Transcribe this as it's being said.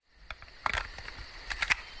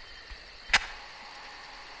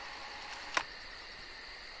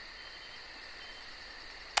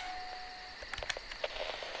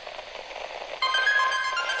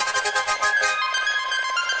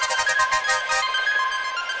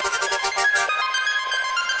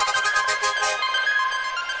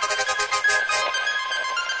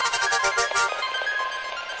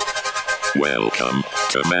Welcome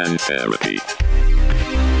to Man Therapy.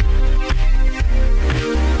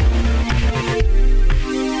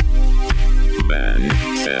 Man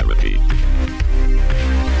Therapy.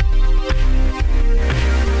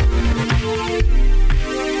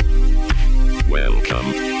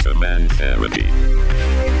 Welcome to Man Therapy.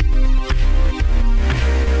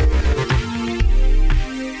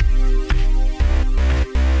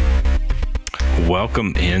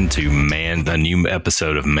 Welcome into a new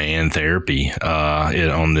episode of Man Therapy.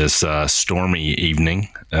 On this stormy evening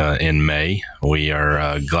in May, we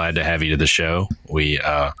are glad to have you to the show.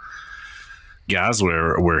 Guys,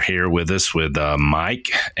 we're here with us with Mike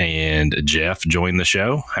and Jeff join the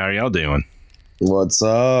show. How are y'all doing? What's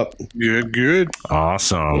up? Good.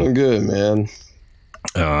 Awesome. I'm good, man.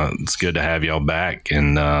 It's good to have y'all back,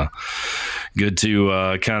 and good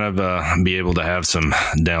to be able to have some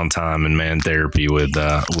downtime and Man Therapy with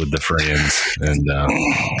the friends. And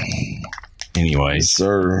anyways, Yes,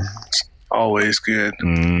 sir. Always good.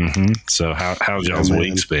 Mm-hmm. So how's y'all's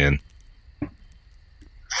weeks been?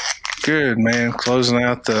 Good, man. Closing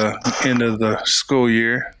out the end of the school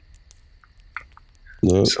year.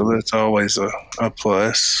 Yep. So that's always a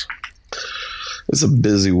plus. It's a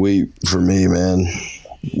busy week for me, man.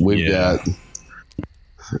 We had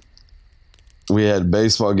a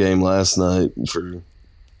baseball game last night for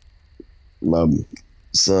my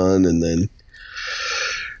son, and then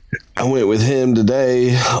I went with him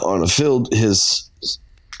today on his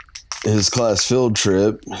class field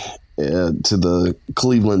trip to the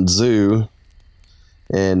Cleveland Zoo,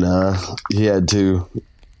 and he had two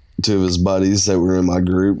of his buddies that were in my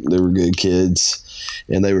group. They were good kids,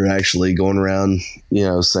 and they were actually going around,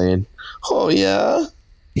 saying, "Oh yeah."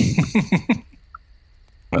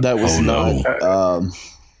 That was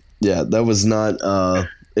that was not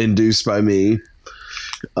induced by me.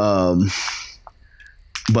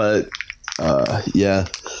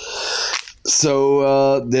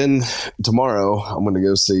 So then tomorrow I'm going to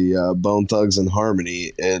go see Bone Thugs and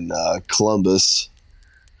Harmony in Columbus.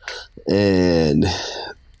 And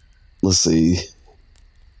let's see,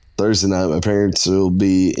 Thursday night my parents will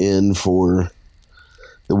be in for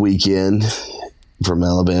the weekend from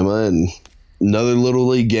Alabama, and another Little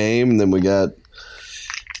League game. And then we got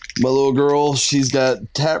my little girl. She's got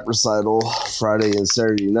tap recital Friday and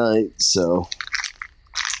Saturday night. So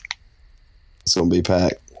it's going to be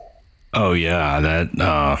packed. Oh yeah,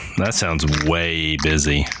 that sounds way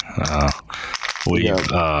busy.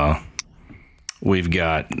 We've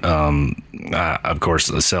got, of course,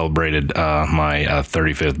 celebrated my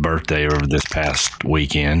 35th birthday over this past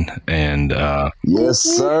weekend, and yes,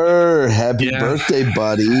 sir. Happy birthday,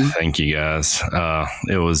 buddy! Thank you, guys.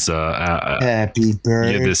 It was happy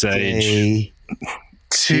birthday at this age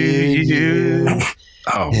to you.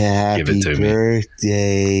 Oh, happy give it to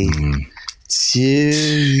birthday to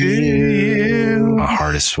you. My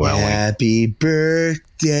heart is swelling. Happy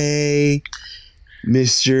birthday,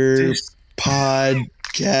 Mr.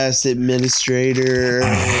 Podcast Administrator.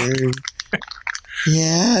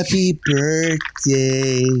 Happy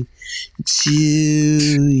birthday to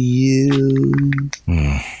you.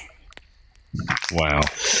 Wow.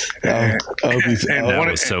 That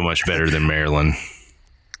was so much better than Maryland.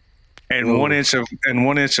 And 1 inch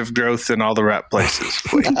of growth in all the right places.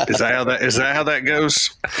 Wait, is that how that goes?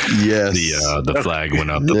 Yes. The flag went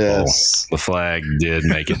up the pole. The flag did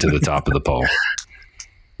make it to the top of the pole.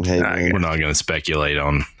 Hey, we're not going to speculate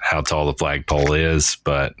on how tall the flagpole is,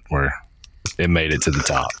 but it made it to the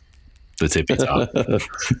top, the tippy top.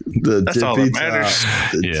 That's all that matters.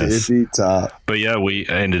 The tippy top. But yeah, we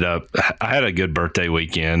ended up. I had a good birthday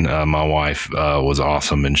weekend. My wife was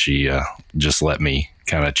awesome, and she just let me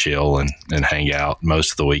kind of chill and hang out most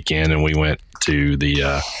of the weekend. And we went to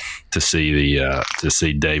to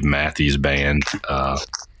see Dave Matthews Band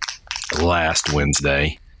last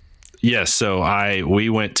Wednesday. Yes, so we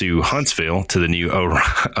went to Huntsville to the new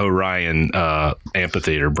Orion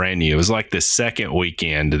amphitheater, brand new. It was like the second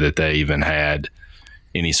weekend that they even had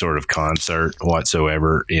any sort of concert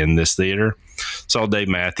whatsoever in this theater. Saw Dave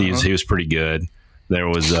Matthews; he was pretty good. There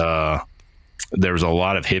was a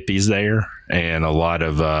lot of hippies there and a lot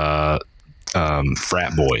of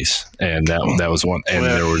frat boys, and that was one. And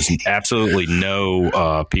there was absolutely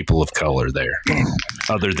no people of color there,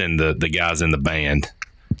 other than the guys in the band,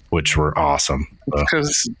 which were awesome.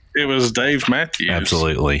 Because it was Dave Matthews.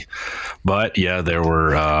 Absolutely. But yeah, there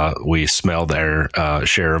were, we smelled our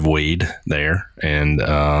share of weed there. And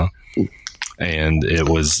And it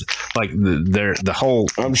was like the whole.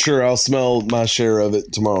 I'm sure I'll smell my share of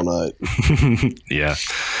it tomorrow night. Yeah.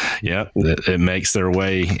 Yep. It makes their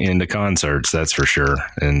way into concerts. That's for sure.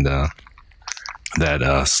 And that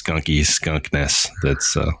skunky skunkness.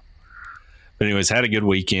 That's. But anyways, had a good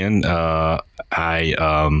weekend. I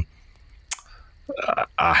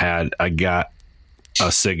got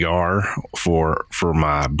a cigar for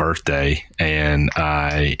my birthday, and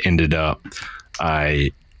I ended up.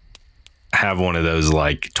 I have one of those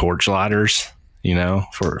like torch lighters,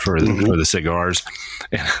 for the cigars,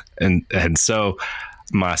 and so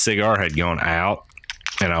my cigar had gone out,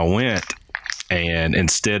 and I went, and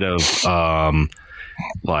instead of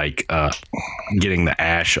getting the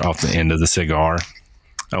ash off the end of the cigar,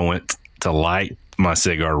 I went to light my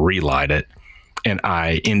cigar, relight it, and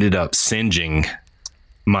I ended up singeing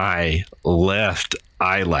my left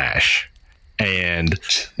eyelash. And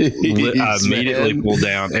I immediately pulled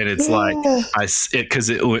down, and it's like because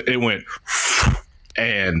it went,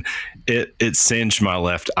 and it singed my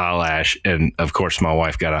left eyelash, and of course my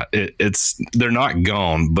wife got they're not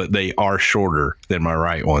gone, but they are shorter than my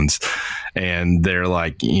right ones, and they're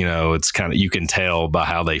like it's kind of, you can tell by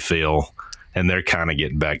how they feel, and they're kind of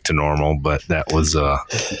getting back to normal, but that was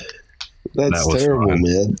That's terrible, fun.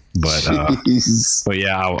 Man. But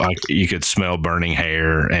yeah, you could smell burning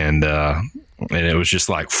hair, and it was just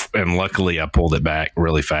like, and luckily I pulled it back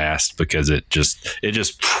really fast because it just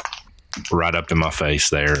right up in my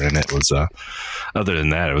face there, and it was. Other than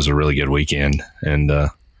that, it was a really good weekend, and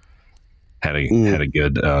had a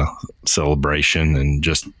good celebration, and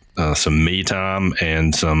just some me time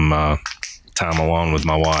and some time alone with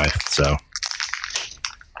my wife. So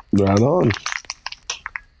right on.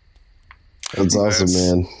 That's awesome,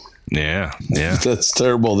 man. Yeah. That's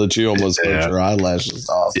terrible that you almost burnt your eyelashes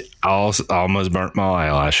off. I almost burnt my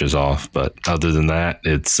eyelashes off, but other than that,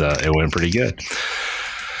 it went pretty good.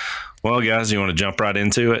 Well, guys, you want to jump right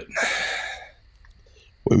into it?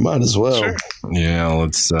 We might as well. Sure. Yeah,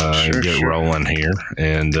 let's get rolling here.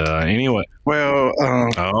 And anyway, well,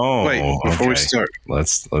 wait, before we start,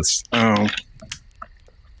 let's.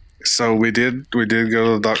 So we did go to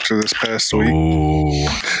the doctor this past week. Ooh.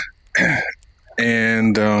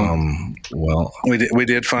 And well, we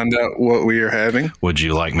did find out what we are having. Would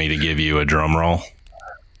you like me to give you a drum roll?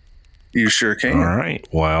 You sure can. All right.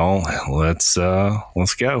 Well, let's go.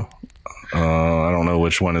 I don't know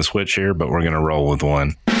which one is which here, but we're gonna roll with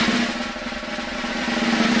one.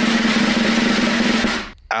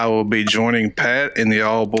 I will be joining Pat in the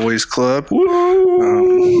All Boys Club.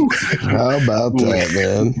 Woo! How about that,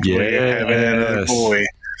 man? We're having another boy.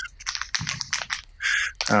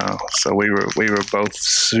 So we were both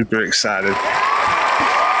super excited.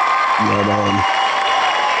 Right on.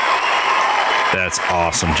 That's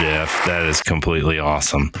awesome, Jeff. That is completely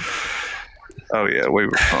awesome. Oh yeah, we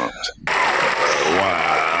were pumped.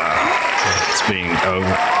 Wow. It's being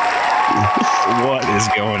over. What is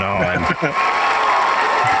going on?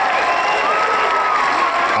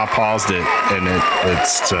 I paused it, and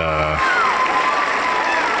it's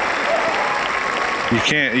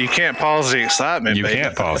You can't pause the excitement. You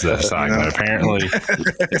can't pause the excitement. Apparently,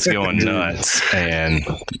 it's going nuts, and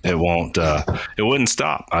it wouldn't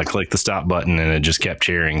stop. I clicked the stop button, and it just kept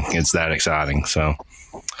cheering. It's that exciting. So,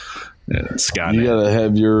 Scott, you gotta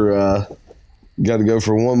have your. Got to go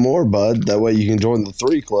for one more, bud. That way you can join the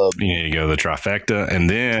 3 club. You need to go to the trifecta, and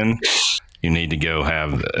then you need to go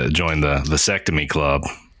join the vasectomy club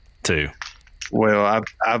too. Well,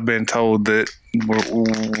 I've been told that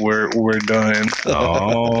we're done.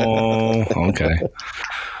 Oh, okay.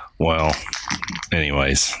 Well,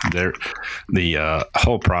 anyways, the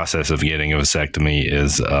whole process of getting a vasectomy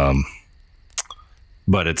is,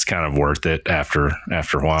 but it's kind of worth it after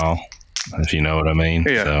a while, if you know what I mean.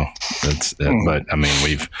 Yeah. So it's, but I mean,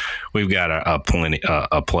 we've got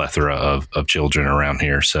a plethora of children around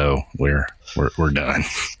here, so we're done.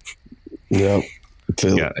 Yep.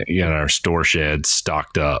 You got our store shed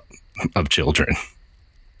stocked up of children.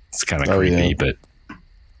 It's kind of creepy, but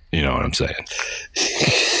you know what I'm saying.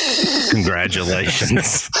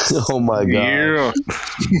 Congratulations. Oh my God. Yeah.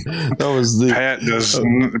 That was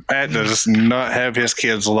Pat does not have his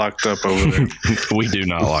kids locked up over there. We do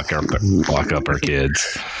not lock up our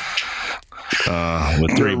kids.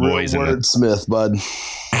 With 3 boys in a Smith, bud.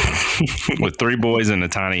 With 3 boys in a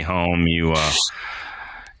tiny home, you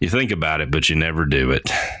think about it, but you never do it.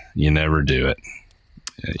 You never do it.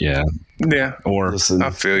 Yeah. Yeah. Or listen, I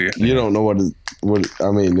feel you. You don't know what I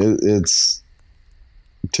mean. It's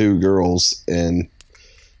 2 girls and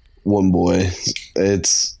 1 boy.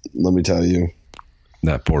 Let me tell you.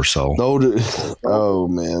 that poor soul. Oh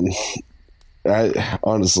man.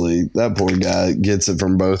 honestly, that poor guy gets it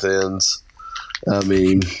from both ends. I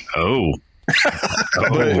mean, what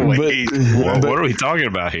are we talking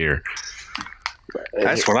about here?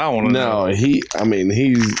 That's what I want to know. No, he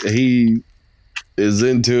is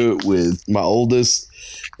into it with my oldest,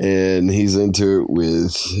 and he's into it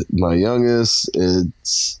with my youngest.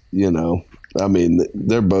 It's, I mean,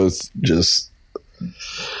 they're both just,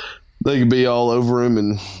 they could be all over him,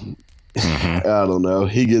 and I don't know.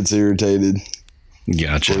 He gets irritated.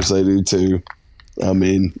 Gotcha. Of course, they do too. I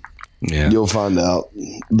mean, you'll find out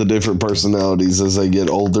the different personalities as they get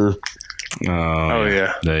older.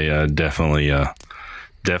 Yeah. They definitely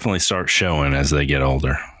start showing as they get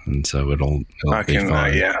older, and so it'll be fun.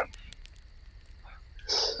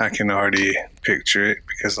 I can already picture it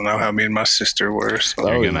because I know how me and my sister were.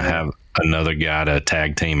 So. You're gonna have another guy to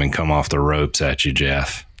tag team and come off the ropes at you,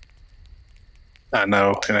 Jeff. I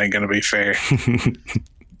know it ain't gonna be fair.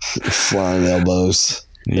 Flying elbows.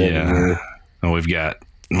 Yeah, and we got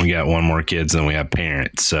one more kids than we have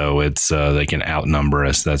parents, so it's they can outnumber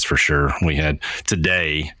us. That's for sure. We had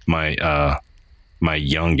today my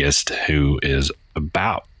youngest, who is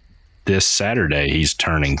about this Saturday, he's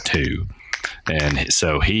turning 2, and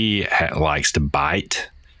so he likes to bite,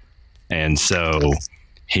 and so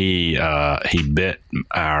he bit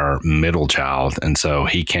our middle child, and so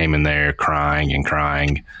he came in there crying,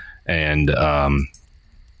 and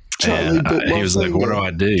he was like, "What do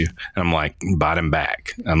I do?" And I'm like, "Bite him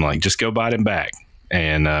back." I'm like, "Just go bite him back,"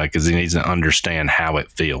 and because he needs to understand how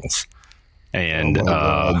it feels. And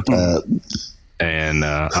I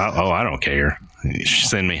don't care.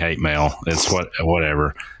 Send me hate mail. It's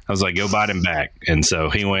whatever. I was like, "Go bite him back." And so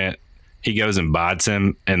he goes and bites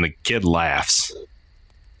him, and the kid laughs.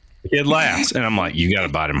 And I'm like, "You got to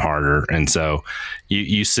bite him harder." And so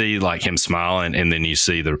you see like him smiling, and then you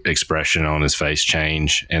see the expression on his face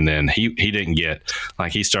change. And then he didn't get,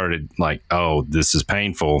 like, he started like, "Oh, this is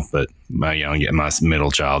painful." But my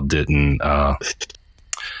middle child didn't,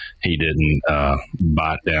 he didn't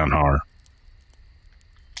bite down hard.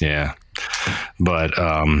 Yeah. But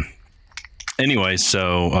anyway,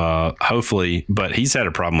 so hopefully, but he's had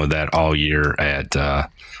a problem with that all year at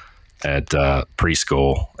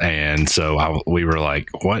preschool, and so we were like,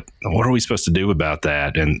 what are we supposed to do about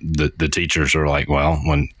that? And the teachers are like, well,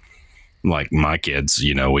 when like my kids,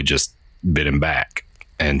 we just bit him back,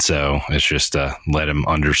 and so it's just to let him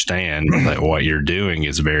understand that what you're doing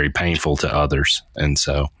is very painful to others. And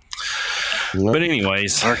so, but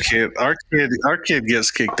anyways, our kid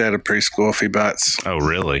gets kicked out of preschool if he bites. Oh,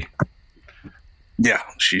 really? Yeah,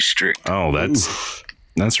 she's strict. Oh, that's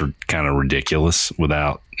kind of ridiculous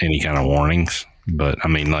without any kind of warnings. But I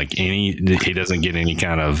mean, like he doesn't get any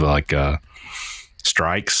kind of like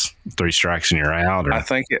strikes, 3 strikes and you're out. Or? I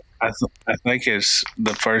think it's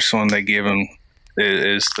the first one they give him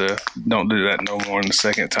is the don't do that no more. And the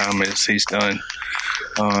second time is he's done.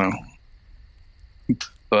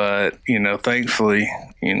 But thankfully,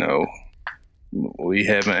 we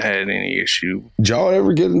haven't had any issue. Did y'all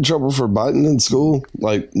ever get in trouble for biting in school,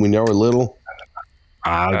 like when y'all were little?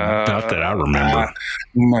 Not that I remember.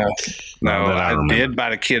 No, I did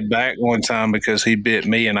bite a kid back one time because he bit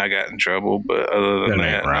me and I got in trouble. But other than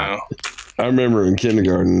that, right. No. I remember in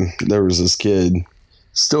kindergarten there was this kid.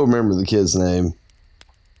 Still remember the kid's name.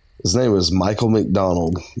 His name was Michael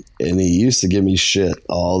McDonald, and he used to give me shit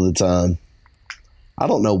all the time. I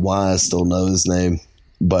don't know why I still know his name,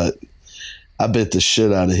 but I bit the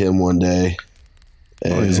shit out of him one day.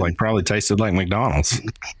 Well, he's like probably tasted like McDonald's.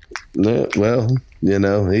 Well,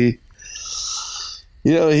 he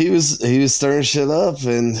was stirring shit up,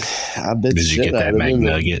 and I bit the shit out of him. Did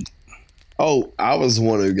you get that McNugget? Oh, I was the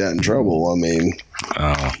one who got in trouble. I mean,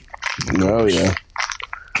 yeah.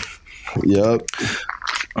 Yep.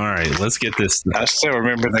 All right, let's get this. I still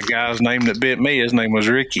remember the guy's name that bit me. His name was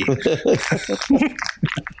Ricky.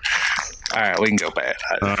 All right, we can go back.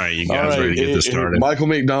 All right, you guys ready to get this started? Michael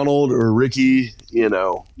McDonald or Ricky,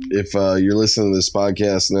 if you're listening to this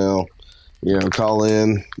podcast now, call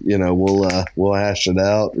in. We'll hash it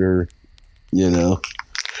out, or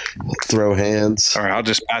throw hands. All right, I'll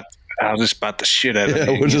just bite the shit out of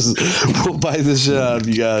you. We'll bite the shit out of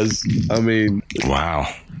you guys. I mean, wow.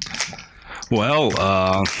 Well,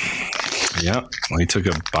 we took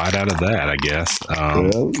a bite out of that, I guess.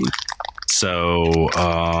 So,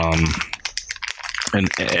 and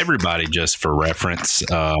everybody, just for reference,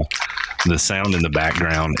 the sound in the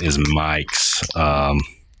background is Mike's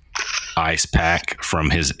ice pack from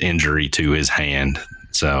his injury to his hand.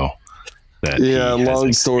 So,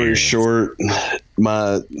 long story short,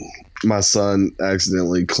 my son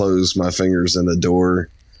accidentally closed my fingers in a door,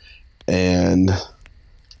 and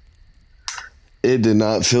it did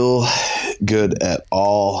not feel good at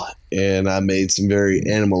all. And I made some very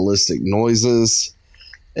animalistic noises,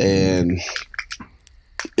 and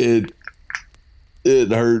it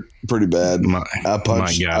hurt pretty bad. I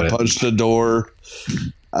punched the door.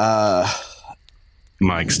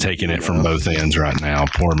 Mike's taking it from both ends right now.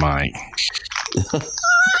 Poor Mike.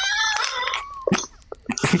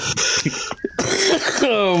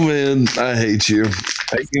 Oh man, I hate you.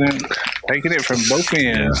 Taking it from both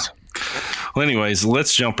ends. Yeah. Well, anyways,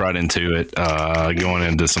 let's jump right into it. Going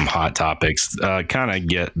into some hot topics. Kind of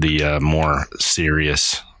get the more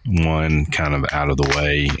serious one kind of out of the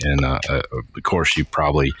way. And of course, you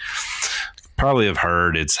probably have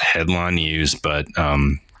heard it's headline news, but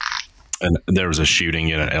and there was a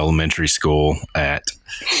shooting at an elementary school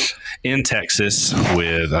in Texas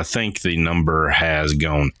with, I think the number has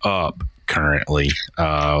gone up currently.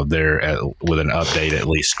 With an update, at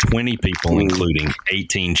least 20 people, including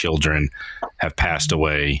 18 children, have passed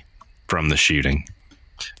away from the shooting.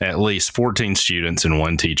 At least 14 students and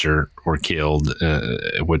one teacher were killed,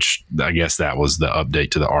 which I guess that was the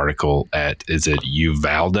update to the article is it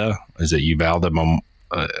Uvalde? Is it Uvalde?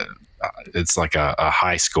 It's like a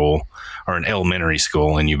high school or an elementary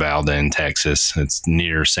school in Uvalde in Texas. It's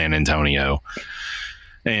near San Antonio.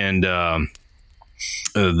 And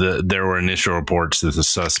there were initial reports that the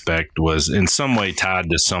suspect was in some way tied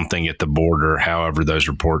to something at the border. However, those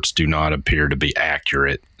reports do not appear to be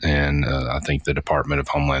accurate. And I think the Department of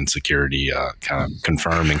Homeland Security kind of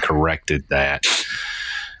confirmed and corrected that.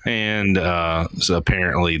 And so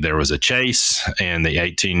apparently there was a chase, and the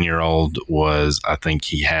 18-year-old I think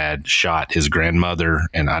he had shot his grandmother.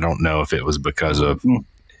 And I don't know if it was because of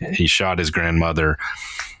he shot his grandmother,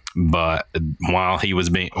 but while he was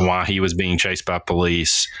being chased by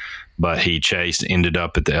police, but he ended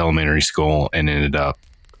up at the elementary school and ended up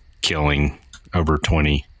killing over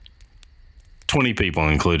 20 people,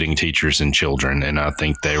 including teachers and children. And I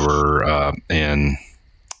think they were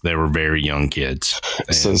very young kids.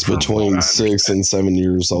 So it's between 6 and 7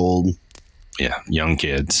 years old. Yeah, young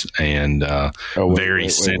kids. And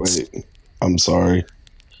wait. I'm sorry.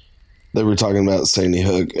 They were talking about Sandy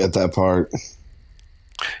Hook at that part.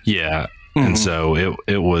 Yeah. Mm-hmm. And so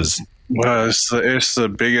it was. Well, it's the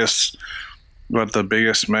biggest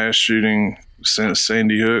mass shooting since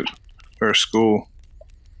Sandy Hook or school.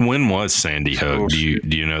 When was Sandy Hook? Do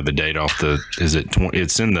you know the date off the? Is it?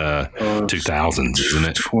 It's in the 2000s, isn't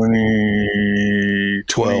it?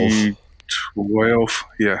 2012.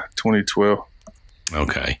 Yeah, 2012.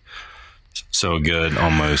 Okay, so a good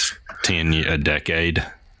almost a decade.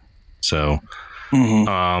 So,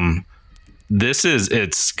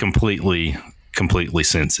 it's completely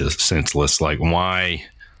senseless. Like why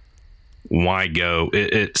go?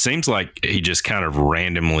 It seems like he just kind of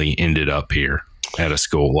randomly ended up here at a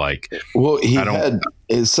school.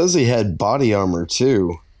 It says he had body armor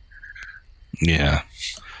too. Yeah.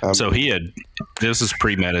 So this is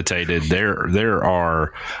premeditated. There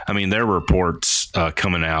are reports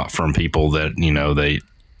coming out from people that, they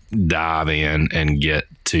dive in and get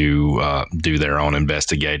to do their own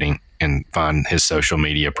investigating and find his social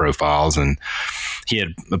media profiles. And he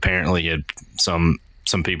had some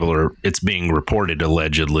people it's being reported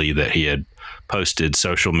allegedly that he had posted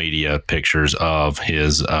social media pictures of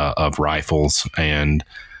his of rifles and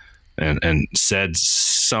said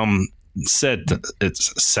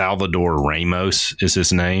it's Salvador Ramos is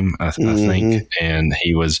his name, I think, and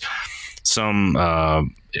he was some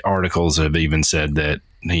articles have even said that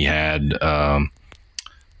he had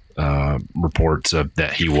reports of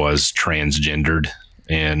that he was transgendered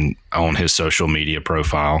and on his social media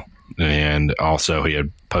profile, and also he had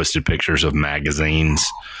posted pictures of magazines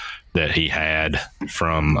that he had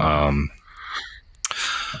from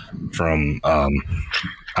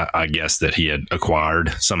I guess that he had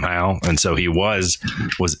acquired somehow. And so he was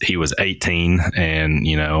 18, and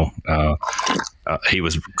he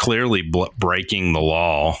was clearly breaking the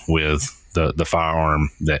law with the firearm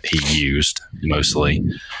that he used mostly.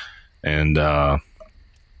 And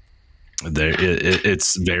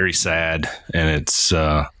it's very sad, and it's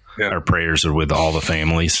our prayers are with all the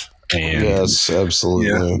families. And yes,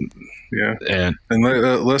 absolutely. Yeah. And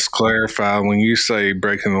let's clarify, when you say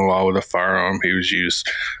breaking the law with a firearm, he was used,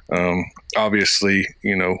 obviously,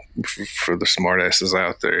 for the smartasses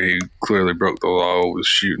out there, he clearly broke the law with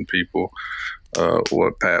shooting people.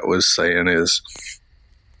 What Pat was saying is,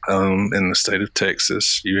 in the state of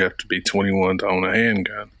Texas, you have to be 21 to own a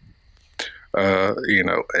handgun.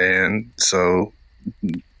 And so,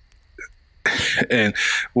 and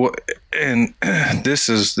this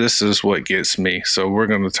is what gets me. So we're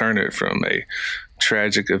going to turn it from a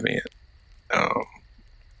tragic event,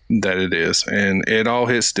 that it is. And it all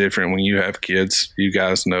hits different when you have kids. You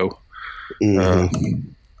guys know.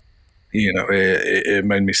 You know, it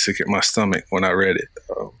made me sick at my stomach when I read it.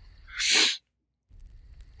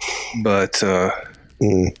 But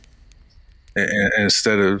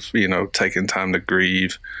instead of, you know, taking time to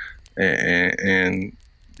grieve and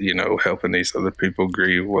you know, helping these other people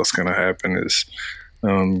grieve, what's going to happen is,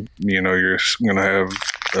 you know, you're going to have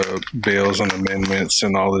bills and amendments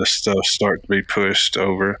and all this stuff start to be pushed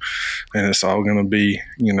over, and it's all going to be,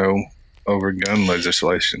 you know, over gun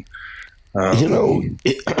legislation. You know,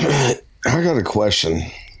 I got a question.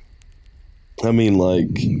 I mean, like,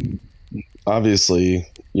 obviously,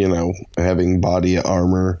 you know, having body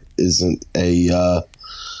armor isn't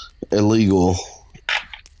illegal.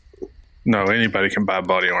 No, anybody can buy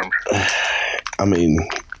body armor. I mean,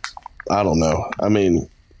 I don't know. I mean,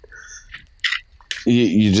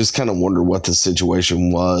 you just kind of wonder what the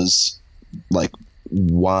situation was, like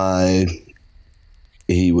why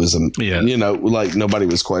he was, you know, like nobody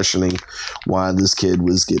was questioning why this kid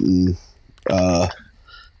was getting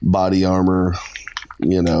body armor.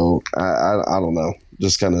 You know, I don't know.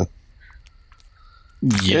 Just kind of.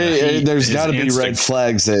 Yeah, there's got to be red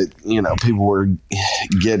flags that, you know, people were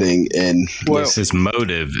getting, and his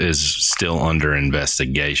motive is still under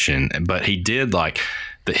investigation. But he did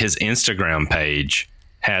his Instagram page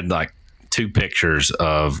had like 2 pictures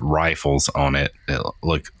of rifles on it. It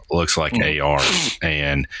looks like ARs,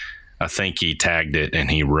 and I think he tagged it and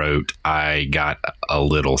he wrote, "I got a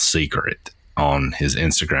little secret" on his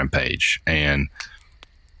Instagram page, and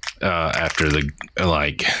after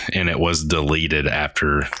and it was deleted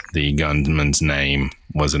after the gunman's name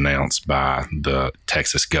was announced by the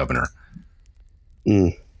Texas governor.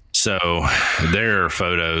 So there are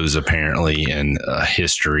photos apparently and a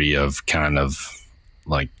history of kind of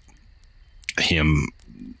like him,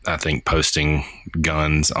 I think, posting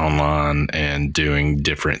guns online and doing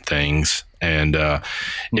different things. And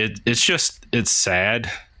it's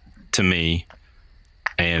sad to me.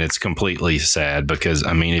 And it's completely sad because,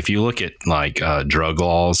 I mean, if you look at like drug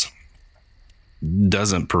laws,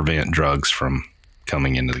 doesn't prevent drugs from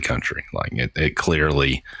coming into the country. Like it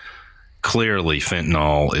clearly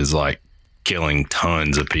fentanyl is like killing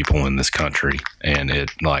tons of people in this country. And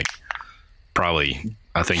it like probably,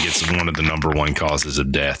 I think it's one of the number 1 causes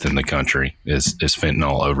of death in the country is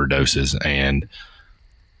fentanyl overdoses. And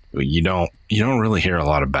you don't really hear a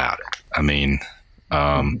lot about it. I mean,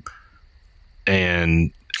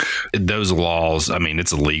 and those laws, I mean,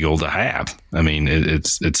 it's illegal to have. I mean,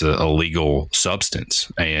 it's a illegal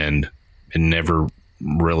substance, and it never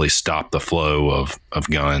really stopped the flow of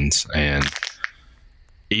guns. And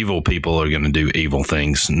evil people are going to do evil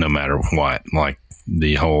things no matter what. Like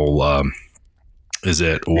the whole, is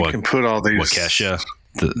it what? You can put all these Waukesha,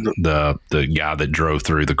 the guy that drove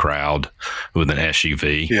through the crowd with an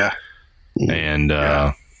SUV. Yeah, and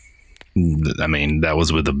I mean, that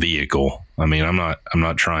was with a vehicle. I mean, I'm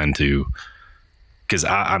not trying to, because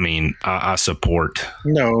I support.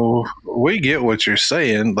 No, we get what you're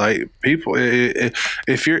saying. Like, people,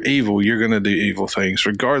 if you're evil, you're going to do evil things,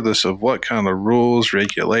 regardless of what kind of rules,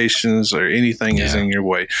 regulations, or anything is in your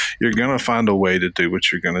way. You're going to find a way to do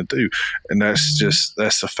what you're going to do, and that's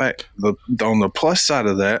a fact. On the plus side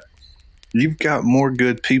of that, you've got more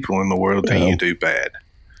good people in the world than you do bad.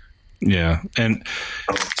 Yeah,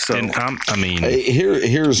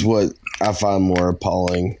 here's what I find more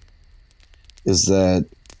appalling is that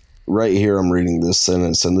right here I'm reading this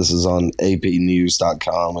sentence, and this is on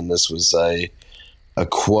apnews.com, and this was a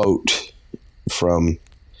quote from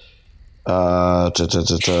I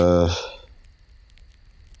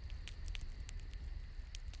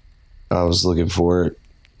was looking for it.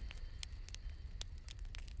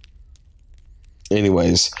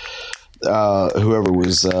 Anyways, whoever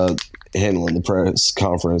was handling the press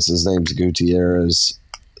conference, his name's Gutierrez,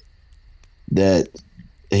 that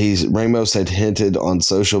Ramos had hinted on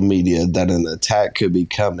social media that an attack could be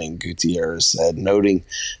coming, Gutierrez said, noting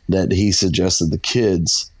that he suggested the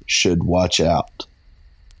kids should watch out.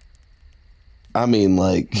 I mean,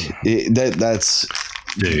 like, that's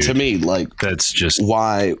Dude, to me, like, that's just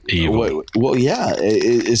why evil. Well, yeah,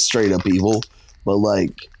 it's straight up evil, but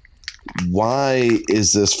like, why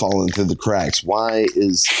is this falling through the cracks? Why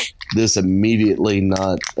is this immediately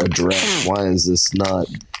not addressed? Why is this not,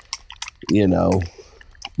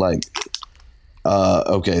 like,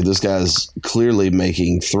 okay, this guy's clearly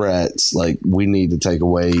making threats. Like, we need to take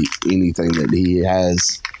away anything that he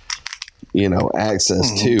has,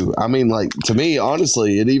 access to. I mean, like, to me,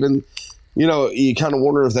 honestly, it even, you kind of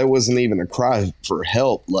wonder if that wasn't even a cry for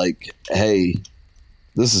help. Like, hey,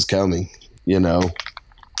 this is coming,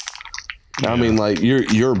 I mean, like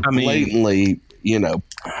you're blatantly,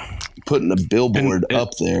 putting a billboard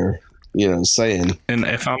up there, saying and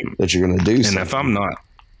if I'm that you're going to do something. And if I'm not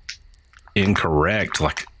incorrect,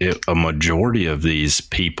 like a majority of these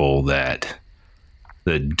people that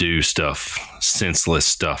do stuff, senseless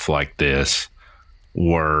stuff like this,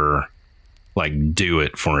 were like do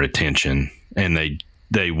it for attention, and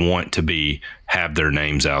they want to have their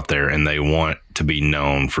names out there, and they want to be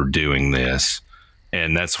known for doing this.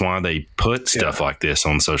 And that's why they put stuff like this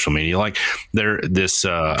on social media. Like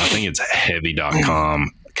I think it's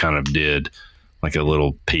heavy.com kind of did like a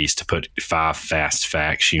little piece to put 5 fast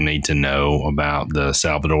facts you need to know about the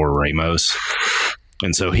Salvador Ramos.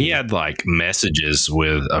 And so he had like messages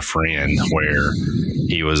with a friend where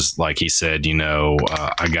he was like, he said,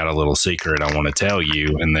 I got a little secret I want to tell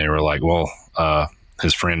you. And they were like, well,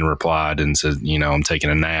 his friend replied and said, I'm taking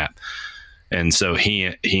a nap. And so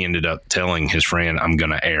he ended up telling his friend, I'm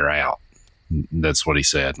going to air out. That's what he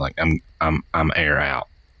said. Like, I'm air out.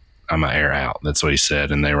 I'm going to air out. That's what he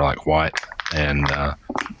said. And they were like, what? And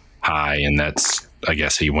hi. And I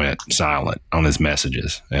guess he went silent on his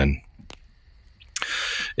messages. And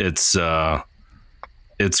it's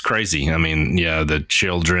crazy. I mean, yeah, the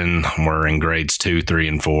children were in grades 2, 3,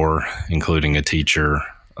 and 4, including a teacher.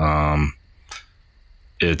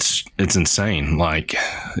 It's insane. Like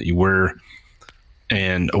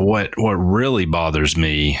and what really bothers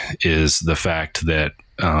me is the fact that,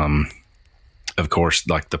 of course,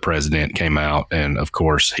 like the president came out, and of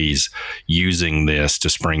course he's using this to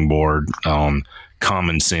springboard on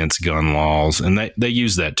common sense gun laws, and they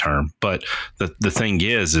use that term. But the thing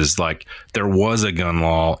is like there was a gun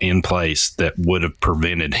law in place that would have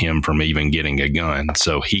prevented him from even getting a gun.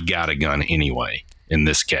 So he got a gun anyway in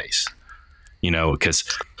this case, because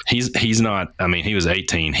he's not, I mean, he was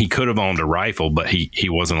 18. He could have owned a rifle, but he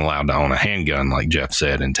wasn't allowed to own a handgun, like Jeff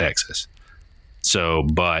said, in Texas. So,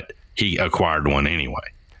 but he acquired one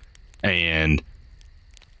anyway. And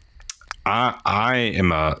I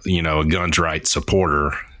am a guns rights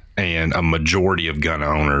supporter, and a majority of gun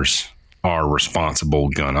owners are responsible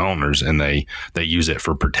gun owners, and they use it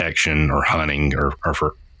for protection or hunting or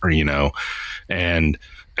and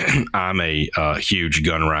I'm a huge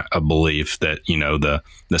gun right belief that,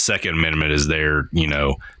 the Second Amendment is there,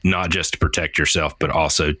 not just to protect yourself, but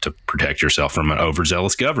also to protect yourself from an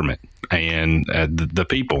overzealous government and the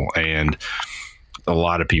people. And a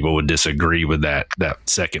lot of people would disagree with that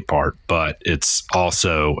second part, but it's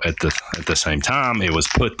also at the same time, it was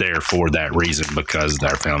put there for that reason, because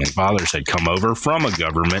our founding fathers had come over from a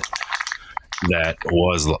government that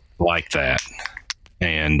was like that.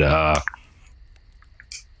 And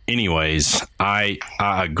anyways, I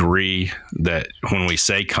agree that when we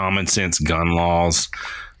say common sense gun laws,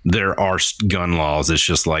 there are gun laws. It's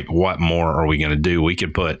just like, what more are we going to do? We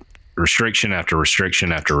could put restriction after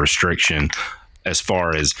restriction after restriction, as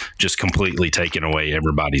far as just completely taking away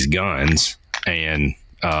everybody's guns, and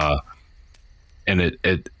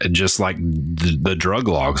it just like the drug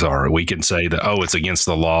laws are. We can say that, it's against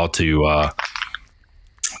the law to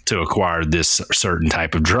acquire this certain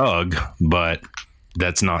type of drug, but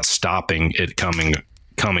that's not stopping it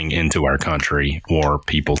coming into our country or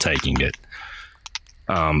people taking it.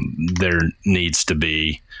 There needs to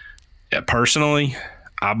be, personally,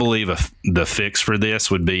 I believe the fix for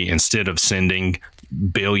this would be, instead of sending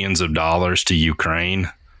billions of dollars to Ukraine,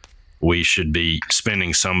 we should be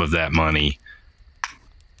spending some of that money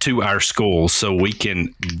to our schools, so we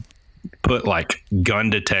can put like gun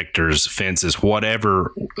detectors, fences,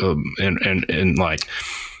 whatever, and like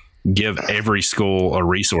give every school a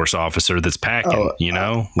resource officer that's packing,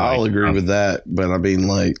 I'll agree with that. But I mean,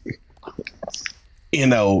 like,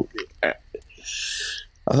 I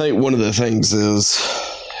think one of the things is,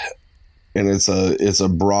 and it's a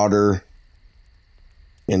broader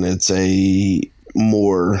and it's a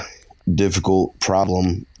more difficult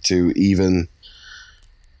problem to even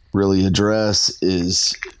really address,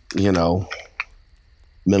 is, mental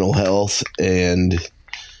health and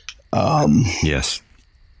yes.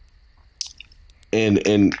 And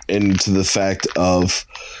to the fact of,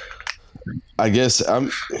 I guess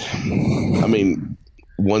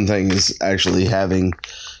one thing is actually having,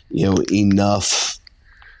 enough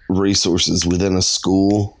resources within a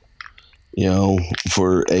school,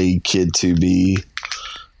 for a kid to be,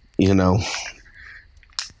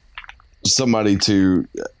 somebody to,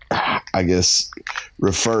 I guess,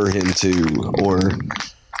 refer him to, or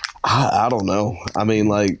I don't know. I mean,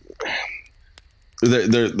 like,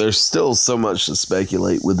 there's still so much to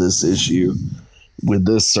speculate with this issue, with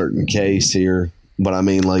this certain case here. But I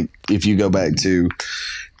mean, like, if you go back to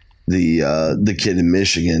the kid in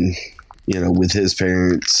Michigan, with his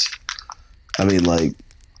parents, I mean, like,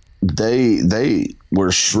 they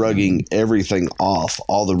were shrugging everything off,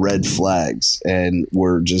 all the red flags, and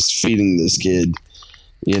were just feeding this kid,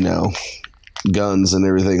 you know, guns and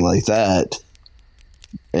everything like that.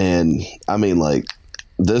 And I mean, like,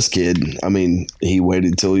 this kid, I mean, he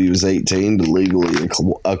waited till he was 18 to legally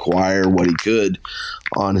acquire what he could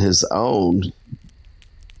on his own.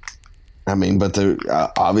 I mean, but there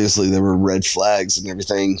obviously there were red flags and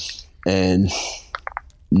everything, and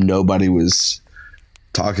nobody was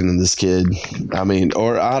talking to this kid. I mean,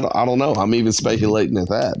 or I don't know. I'm even speculating at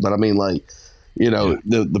that, but I mean, like, you know,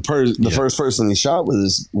 the first person he shot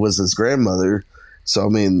was his grandmother. So I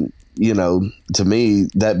mean, you know, to me,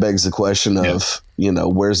 that begs the question of, you know,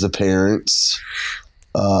 where's the parents?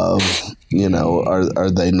 You know,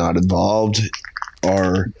 are they not involved?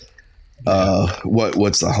 Or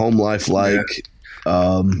what's the home life like?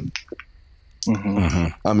 I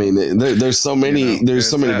mean, there's so many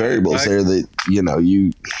variables there that, you know,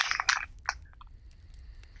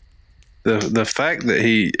 the fact that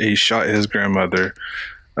he shot his grandmother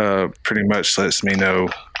pretty much lets me know,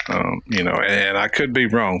 you know, and I could be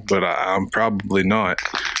wrong, but I'm probably not.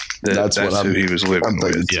 That's who he was living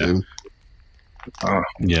with. Too.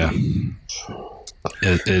 Yeah.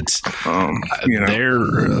 It's you know, there.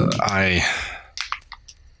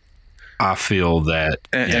 I feel that.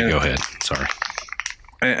 Go ahead. Sorry.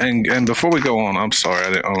 And before we go on, I'm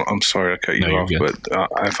sorry. I'm sorry I cut you off. But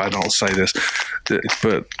if I don't say this,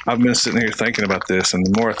 but I've been sitting here thinking about this, and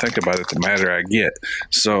the more I think about it, the madder I get.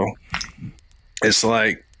 So it's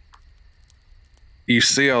like, you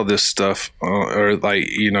see all this stuff, or like,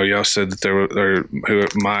 you know, y'all said that there were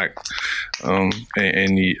Mike, and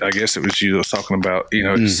I guess it was you that was talking about, you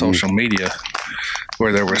know, social media,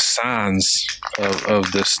 where there were signs of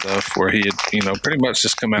this stuff, where he had, you know, pretty much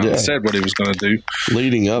just come out and said what he was going to do,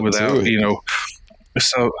 leading up without, to it. you know.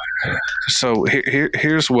 So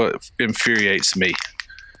here's what infuriates me.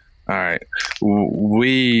 All right,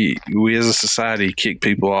 we as a society kick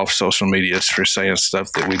people off social media for saying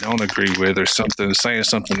stuff that we don't agree with, or saying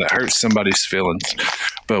something that hurts somebody's feelings.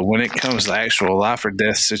 But when it comes to actual life or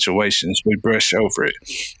death situations, we brush over it.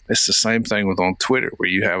 It's the same thing with on Twitter, where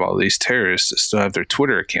you have all these terrorists that still have their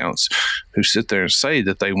Twitter accounts, who sit there and say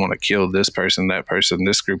that they want to kill this person, that person,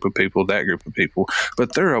 this group of people, that group of people,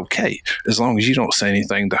 but they're okay as long as you don't say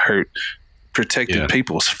anything to hurt protected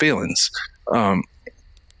people's feelings.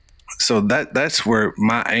 So that's where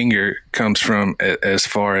my anger comes from, as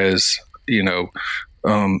far as, you know,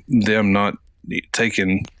 them not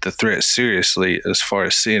taking the threat seriously, as far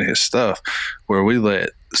as seeing his stuff, where we let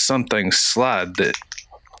some things slide that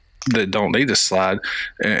don't need to slide,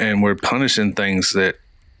 and we're punishing things that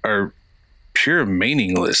are pure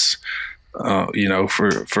meaningless, you know,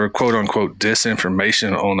 for quote unquote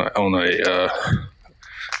disinformation on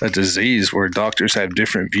a disease where doctors have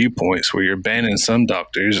different viewpoints, where you're banning some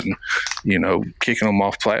doctors and, you know, kicking them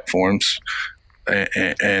off platforms,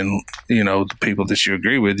 and you know, the people that you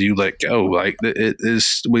agree with, you let go. Like, it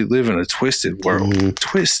is, we live in a twisted world.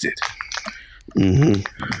 Twisted.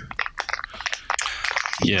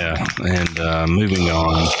 Yeah, and moving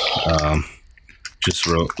on,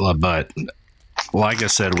 but like I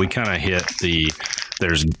said, we kind of hit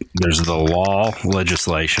there's the law,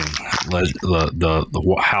 legislation,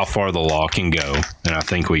 the how far the law can go, and I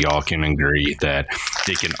think we all can agree that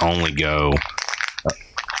it can only go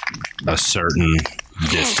a certain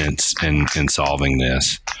distance in solving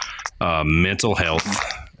this. Mental health,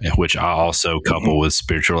 which I also couple with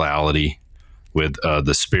spirituality, with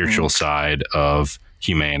the spiritual side of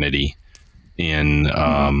humanity, in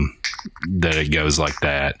that it goes like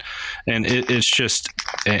that, and it's just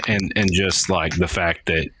and just like the fact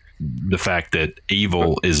that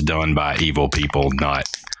evil is done by evil people, not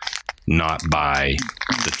by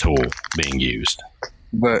the tool being used.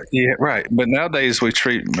 But yeah, right. But nowadays we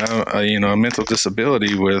treat you know, a mental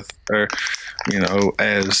disability with, or, you know,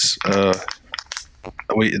 as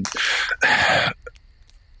we.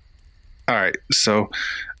 All right, so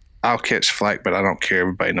I'll catch flack, but I don't care.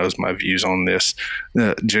 Everybody knows my views on this.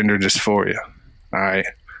 Gender dysphoria. All right,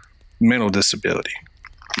 mental disability.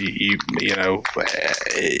 You know,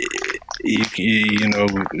 you know,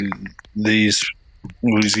 these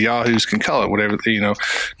yahoos can call it whatever, you know,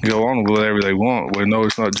 go on with whatever they want. Well, no,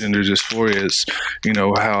 it's not gender dysphoria. It's, you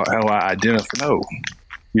know, how I identify. No,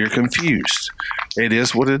 you're confused. It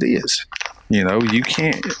is what it is. You know, you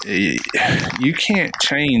can't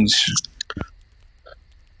change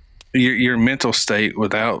your mental state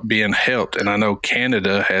without being helped. And I know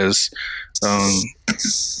Canada has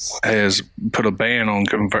put a ban on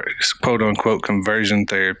quote unquote conversion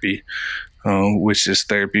therapy, which is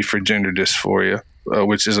therapy for gender dysphoria.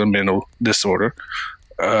 which is a mental disorder.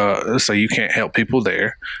 So you can't help people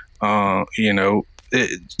there. We're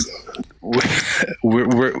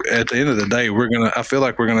at the end of the day, I feel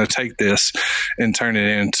like we're gonna take this and turn it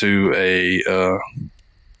into a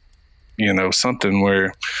something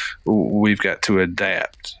where we've got to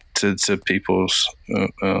adapt to people's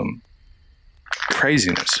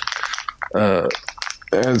craziness.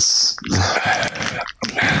 It's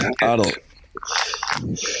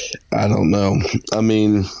I don't know. I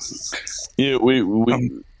mean,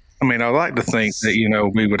 I like to think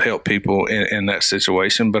that, we would help people in that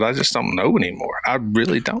situation, but I just don't know anymore. I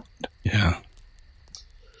really don't. Yeah.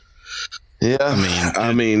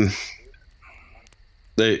 Yeah.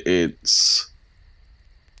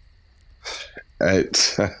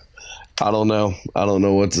 I don't know. I don't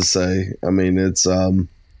know what to say. I mean, it's,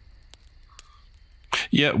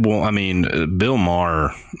 yeah. Well, I mean, Bill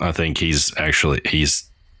Maher, I think he's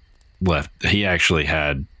left. He actually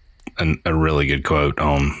had a really good quote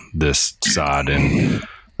on this side and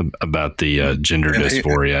about the gender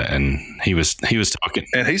dysphoria, and he was talking.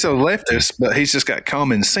 And he's a leftist, but he's just got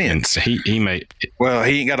common sense. He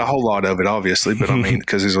ain't got a whole lot of it, obviously, but I mean,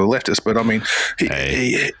 because he's a leftist. But I mean,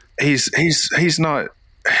 he's not.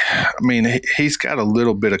 I mean, he's got a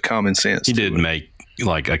little bit of common sense. He did make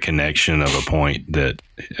like a connection of a point that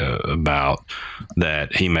about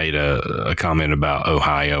that he made a comment about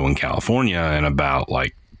Ohio and California and about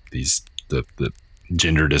like these the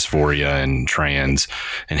gender dysphoria and trans,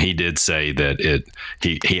 and he did say that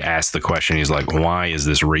he asked the question, he's like, why is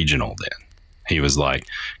this regional then? He was like,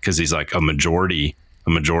 because he's like a majority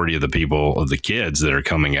of the people, of the kids that are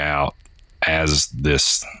coming out as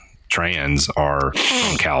this trans are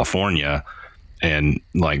from California. And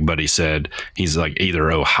like, but he said, he's like, either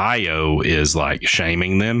Ohio is like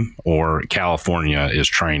shaming them or California is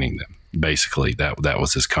training them. Basically, that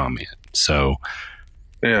was his comment. So,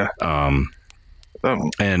 yeah.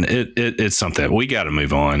 And it's something that we got to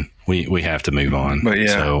move on. We have to move on. But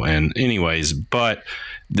yeah. So, and anyways, but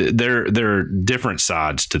there are different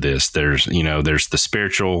sides to this. There's the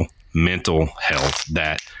spiritual, mental health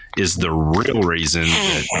that is the real reason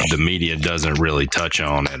that the media doesn't really touch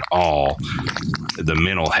on at all. The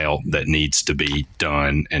mental health that needs to be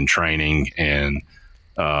done and training and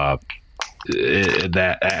that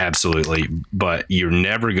absolutely, but you're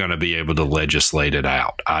never going to be able to legislate it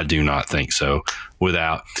out. I do not think so.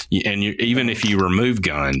 Without, and even if you remove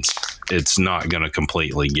guns, it's not going to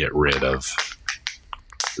completely get rid of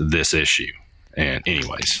this issue. And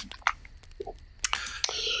anyways.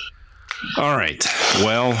 All right.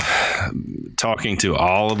 Well, talking to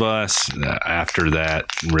all of us after that,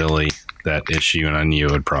 that issue, and I knew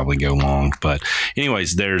it would probably go long. But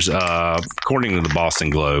anyways, there's, according to the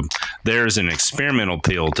Boston Globe, there's an experimental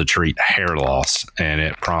pill to treat hair loss, and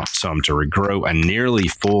it prompts some to regrow a nearly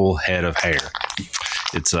full head of hair.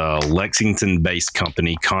 It's a Lexington-based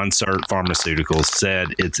company, Concert Pharmaceuticals, said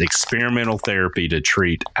its experimental therapy to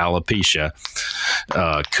treat alopecia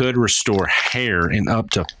could restore hair in up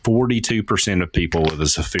to 42% of people with a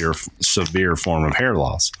severe form of hair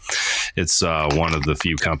loss. It's one of the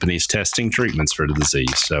few companies testing treatments for the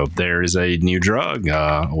disease. So there is a new drug.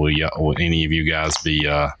 Will any of you guys be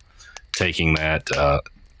taking that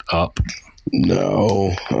up?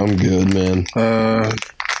 No, I'm good, man.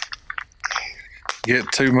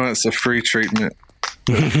 Get 2 months of free treatment.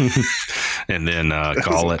 And then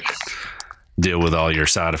call it, deal with all your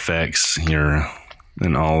side effects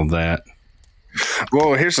and all of that.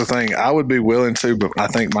 Well, here's the thing. I would be willing to, but I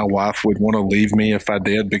think my wife would want to leave me if I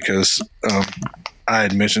did, because I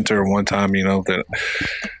had mentioned to her one time, that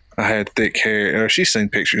I had thick hair. She's seen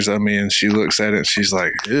pictures of me, and she looks at it, and she's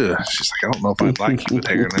like, "Ugh." She's like, "I don't know if I'd like you with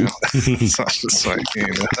hair now." So I was just like,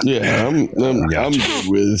 Yeah, I'm good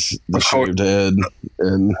with the shaved head,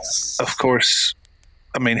 and of course.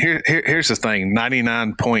 I mean, here's the thing: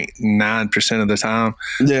 99.9% of the time,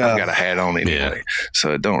 I've got a hat on anyway,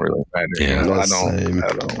 so it don't really matter. Yeah, I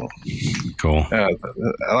don't. Cool.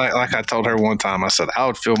 Like I told her one time, I said I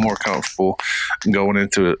would feel more comfortable going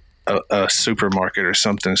into a supermarket or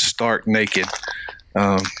something stark naked,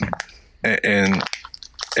 and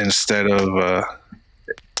instead of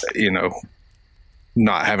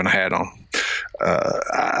not having a hat on.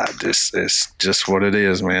 It's just what it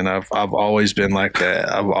is, man. I've always been like that.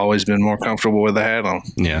 I've always been more comfortable with a hat on.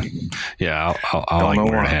 Yeah. I like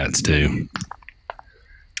wearing hats too.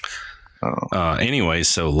 Anyway,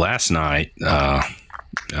 so last night I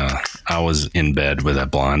was in bed with a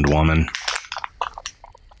blind woman.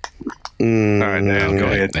 All right, now go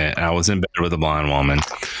ahead. I was in bed with a blind woman,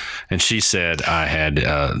 and she said I had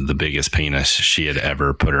the biggest penis she had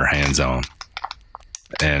ever put her hands on.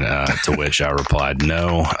 And to which I replied,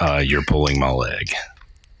 no, you're pulling my leg.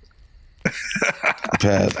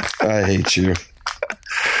 Pat, I hate you.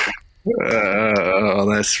 Oh,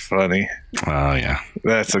 that's funny. Oh, yeah.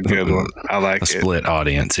 That's a good one. I like a it. Split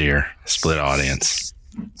audience here. Split audience.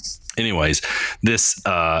 Anyways, this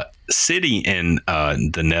city in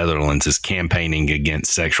the Netherlands is campaigning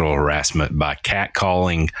against sexual harassment by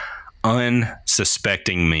catcalling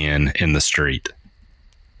unsuspecting men in the street.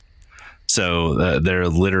 So they're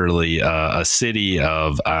literally a city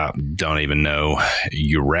of, don't even know,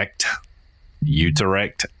 Utrecht,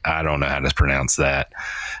 I don't know how to pronounce that,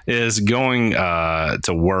 is going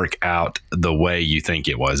to work out the way you think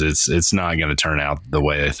it was. It's not going to turn out the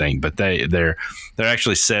way they think, but they're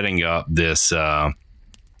actually setting up this.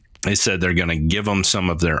 They said they're going to give them some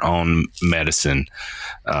of their own medicine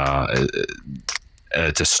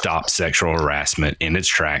to stop sexual harassment in its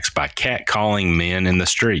tracks by catcalling men in the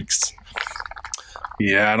streets.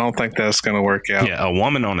 Yeah, I don't think that's going to work out. Yeah, a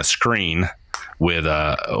woman on a screen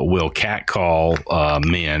will catcall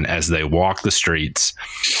men as they walk the streets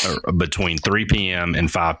between 3 p.m.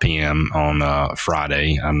 and 5 p.m. on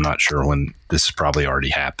Friday. I'm not sure when this has probably already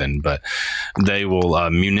happened, but they will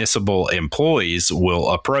municipal employees will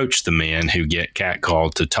approach the men who get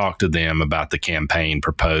catcalled to talk to them about the campaign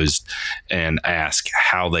proposed and ask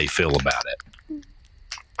how they feel about it.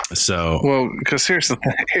 So, well, because here's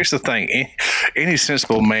the thing. Any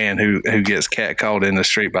sensible man who gets catcalled in the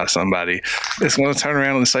street by somebody is going to turn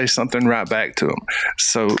around and say something right back to him.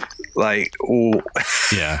 So, like, well,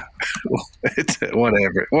 yeah, it's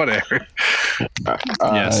whatever.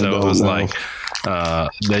 Yeah, so it was like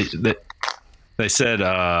they said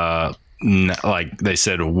they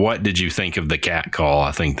said, what did you think of the cat call?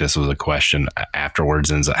 I think this was a question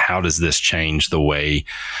afterwards, and how does this change the way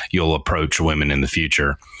you'll approach women in the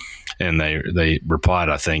future? And they replied,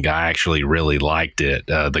 I think, I actually really liked it.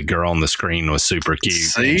 The girl on the screen was super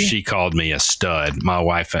cute. And she called me a stud. My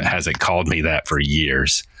wife hasn't called me that for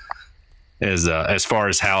years. As far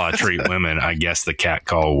as how I treat women, I guess the cat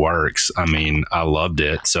call works. I mean, I loved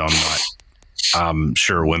it, so I'm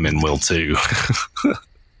sure women will too.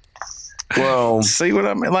 Well, see what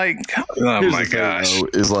I mean? Like, oh my gosh, though,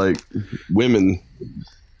 is like women.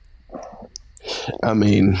 I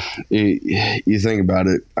mean, you think about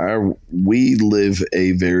it. We live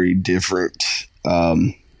a very different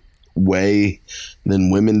way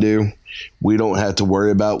than women do. We don't have to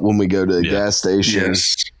worry about when we go to a gas station.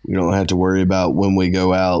 Yes. We don't have to worry about when we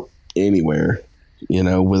go out anywhere,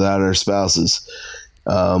 without our spouses.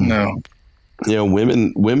 No.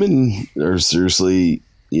 Women are seriously,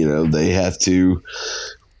 they have to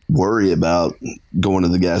worry about going to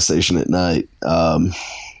the gas station at night.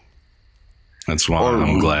 That's why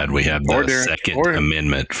I'm glad we have the Second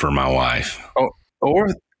Amendment for my wife. Or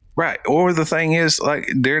the thing is, like,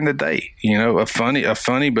 during the day, a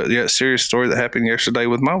funny but yet serious story that happened yesterday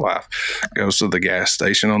with my wife. Goes to the gas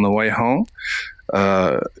station on the way home.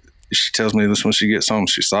 She tells me this when she gets home.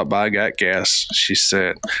 She stopped by, got gas. She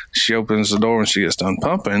said she opens the door when she gets done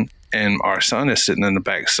pumping, and our son is sitting in the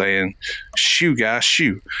back saying, "Shoo, guys,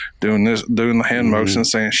 shoo," doing the hand motion,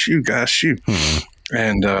 saying, "Shoo, guys, shoo,"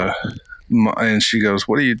 and she goes,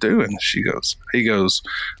 "What are you doing?" He goes,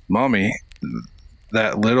 "Mommy,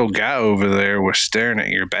 that little guy over there was staring at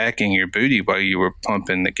your back and your booty while you were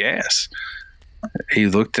pumping the gas. He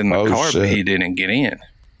looked in the car, but he didn't get in."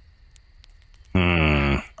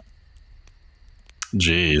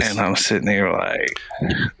 Jeez. And I'm sitting there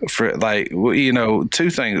two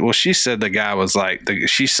things. Well, she said the guy was like,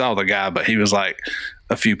 she saw the guy, but he was like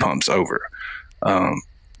a few pumps over.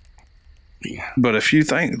 But a few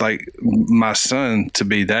things, like my son to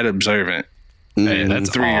be that observant, and that's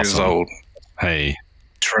 3 years old. Hey,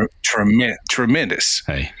 tremendous.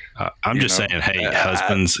 Hey, I'm just saying, hey,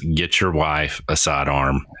 husbands, get your wife a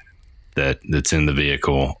sidearm that's in the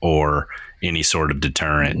vehicle or any sort of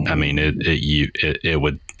deterrent. I mean,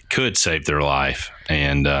 it could save their life,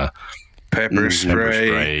 and pepper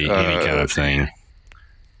spray, any kind of thing.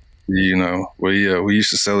 We used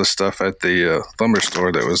to sell this stuff at the lumber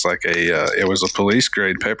store that was like it was a police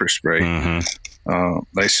grade pepper spray. Mm-hmm.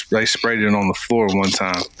 They sprayed it on the floor one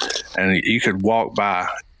time, and you could walk by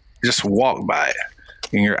it,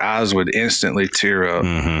 and your eyes would instantly tear up,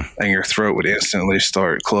 and your throat would instantly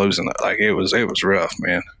start closing. Like it was rough,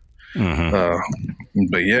 man.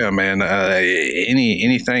 But yeah, man,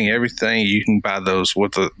 anything, everything, you can buy those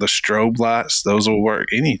with the strobe lights. Those will work.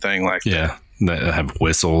 Anything like that. That have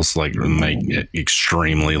whistles, like make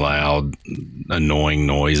extremely loud, annoying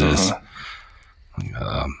noises.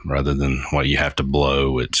 Rather than what you have to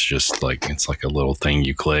blow, it's like a little thing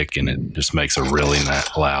you click, and it just makes a really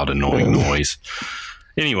loud, annoying noise.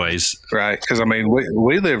 anyways, Right, because I mean,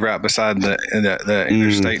 we live right beside the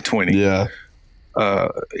Interstate 20. Yeah.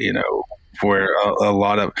 You know, where a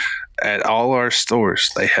lot of at all our stores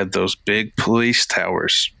they had those big police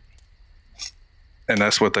towers, and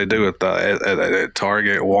that's what they do at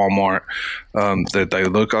Target, Walmart. That they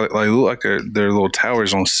look like they're little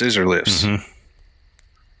towers on scissor lifts. Mm-hmm.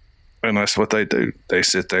 And that's what they do. They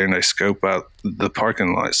sit there and they scope out the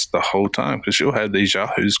parking lots the whole time, because you'll have these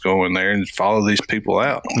yahoos go in there and follow these people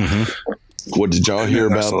out. Mm-hmm. What did y'all hear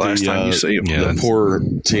about the last time you see them? the poor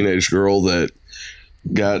teenage girl that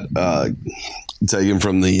got taken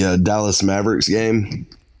from the Dallas Mavericks game?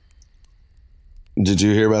 Did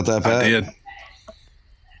you hear about that, Pat? I did.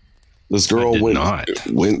 This girl went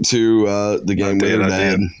to the game with her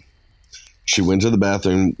dad. She went to the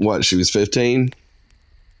bathroom. What? She was 15.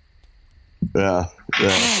 Yeah.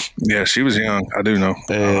 Yeah, she was young. I do know.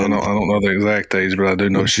 And I don't know the exact age, but I do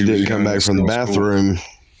know she didn't come back from the bathroom.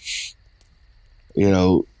 You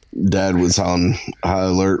know, dad was on high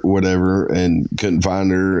alert, whatever, and couldn't find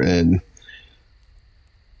her. And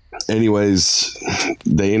anyways,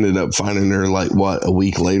 they ended up finding her like a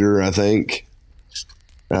week later, I think.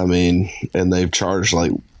 I mean, and they've charged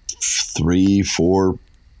like 3-4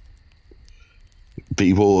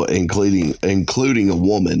 people, including a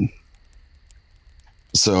woman.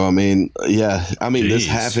 So, I mean, yeah. I mean, this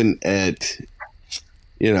happened at,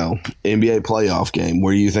 NBA playoff game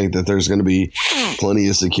where you think that there's going to be plenty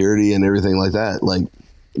of security and everything like that. Like,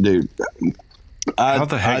 dude, how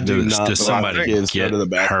the heck does somebody get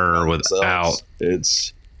her without?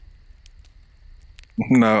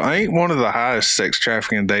 No, ain't one of the highest sex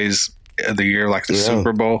trafficking days of the year like the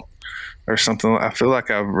Super Bowl or something? I feel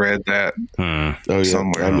like I've read that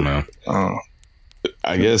somewhere. I don't know.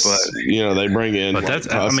 I guess they bring in. But that's.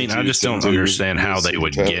 I mean, I just don't understand how they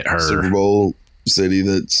would get her. Super Bowl city.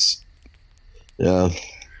 That's. Yeah.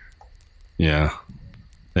 Yeah.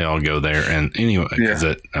 They all go there, and anyway, because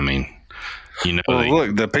look,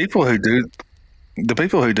 the people who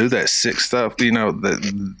do that sick stuff,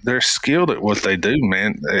 they're skilled at what they do,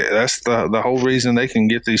 man. That's the whole reason they can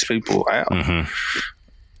get these people out. Mm-hmm.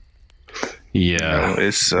 Yeah,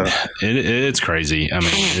 it's crazy. I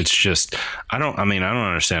mean, it's just I don't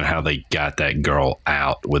understand how they got that girl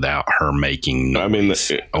out without her making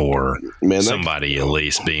noise, somebody at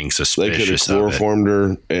least being suspicious. They could have chloroformed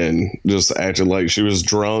her and just acted like she was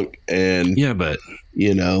drunk, and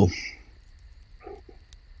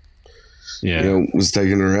was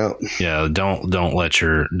taking her out. Yeah, don't let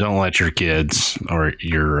your kids or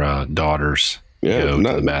your daughters. Yeah, go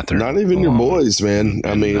to the bathroom. Not even your boys, man.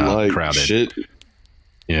 I mean, like crowded. Shit.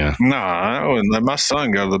 Yeah. No, I wouldn't let my son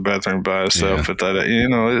go to the bathroom by himself at that.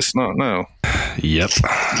 It's not. No. Yep.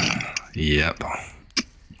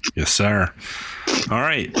 Yes, sir. All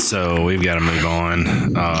right, so we've got to move on.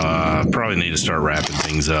 Probably need to start wrapping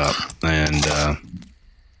things up, and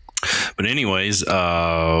but anyways,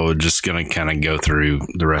 just gonna kind of go through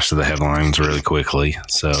the rest of the headlines really quickly.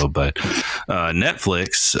 So, but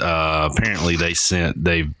Netflix apparently they've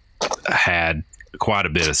had quite a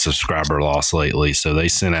bit of subscriber loss lately, so they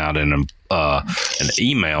sent out an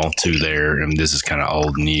email to and this is kind of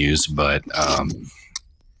old news, but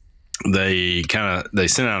they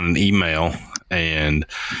sent out an email and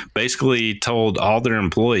basically told all their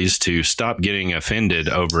employees to stop getting offended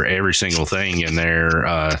over every single thing, and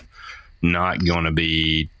they're not going to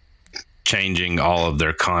be changing all of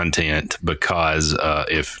their content because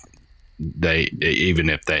even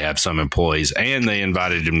if they have some employees, and they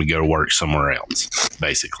invited them to go to work somewhere else,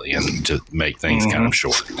 basically, and to make things kind of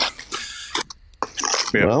short.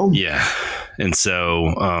 Well, yeah, and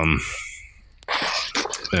so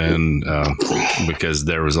because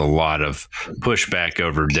there was a lot of pushback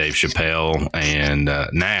over Dave Chappelle, and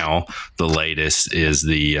now the latest is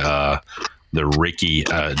the Ricky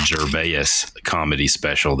Gervais comedy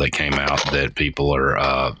special that came out that people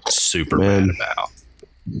are super mad about.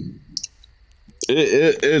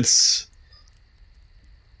 It's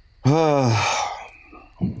I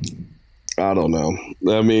don't know.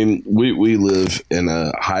 I mean, we live in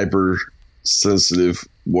a hypersensitive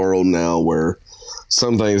world now where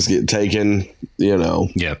some things get taken,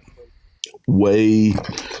 way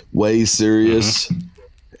serious,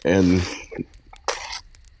 and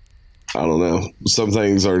I don't know. Some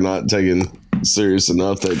things are not taken serious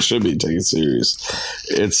enough that should be taken serious.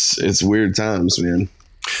 It's weird times, man.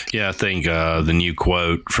 Yeah, I think the new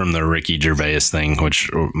quote from the Ricky Gervais thing, which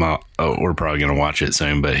we're probably going to watch it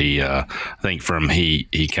soon, but he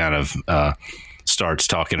kind of starts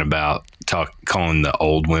talking about calling the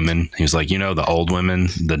old women. He was like, the old women,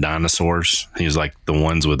 the dinosaurs. He was like the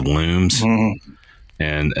ones with looms. Mm-hmm.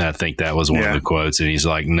 And I think that was one of the quotes. And he's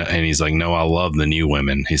like, no, I love the new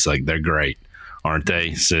women. He's like, they're great, aren't they?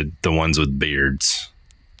 He said the ones with beards.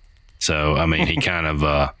 So, I mean, he kind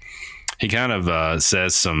of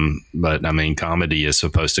says some, but I mean, comedy is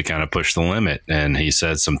supposed to kind of push the limit. And he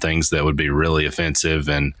said some things that would be really offensive,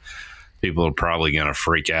 and people are probably going to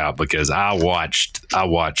freak out, because I watched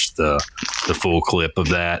the full clip of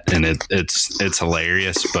that, and it's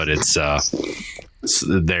hilarious, but it's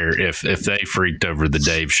there. If they freaked over the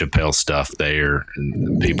Dave Chappelle stuff,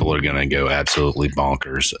 people are going to go absolutely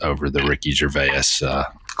bonkers over the Ricky Gervais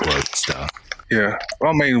quote stuff. Yeah.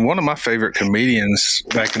 Well, I mean, one of my favorite comedians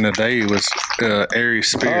back in the day was Ari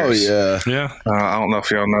Spears. Oh, yeah. Yeah. I don't know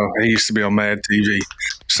if y'all know. He used to be on Mad TV.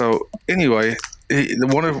 So, anyway,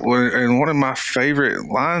 one of my favorite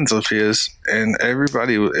lines of his, and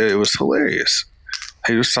everybody, it was hilarious.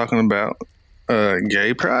 He was talking about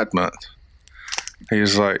Gay Pride Month. He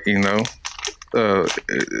was like,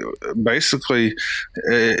 basically,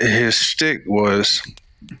 his shtick was,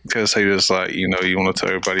 because he was like, you want to tell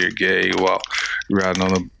everybody you're gay while you're riding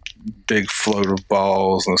on a big float of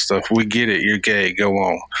balls and stuff. We get it, you're gay. Go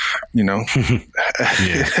on, Yeah.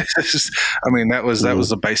 I mean, that was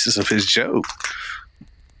the basis of his joke.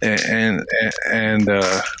 But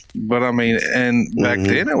I mean, and back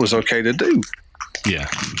then it was okay to do. Yeah.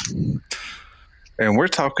 And we're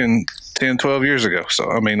talking 10, 12 years ago.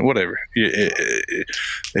 So, I mean, whatever.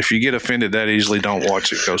 If you get offended that easily, don't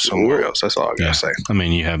watch it. Go somewhere else. That's all I got to say. I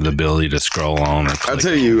mean, you have the ability to scroll on. I'll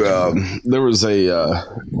tell you, there was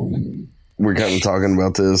we're kind of talking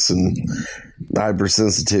about this and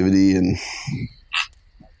hypersensitivity, and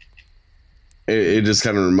it just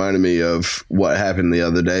kind of reminded me of what happened the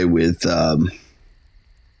other day with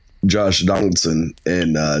Josh Donaldson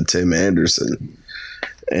and Tim Anderson.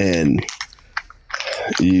 And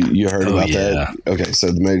you heard about that? Okay, so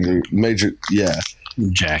the major,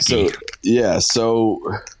 Jackie.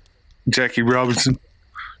 So Jackie Robinson.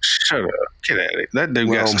 Shut up. Get at it. That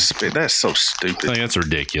dude got some spit. That's so stupid. I think that's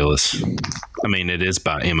ridiculous. I mean, it is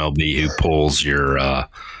by MLB, who pulls your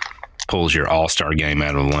All-Star game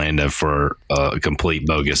out of Orlando for a complete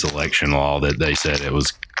bogus election law that they said it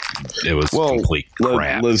was complete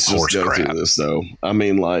crap. Let's just go through this, though. I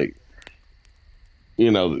mean, like,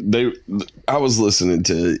 I was listening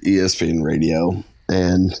to ESPN radio,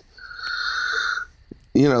 and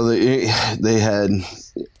they had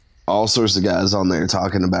all sorts of guys on there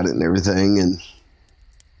talking about it and everything, and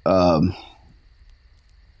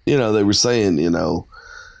they were saying,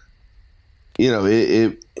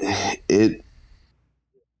 it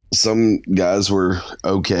some guys were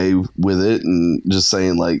okay with it and just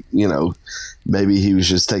saying, like, maybe he was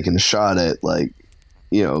just taking a shot at, like,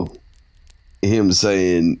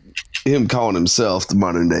 him calling himself the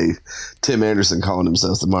modern day Tim Anderson, calling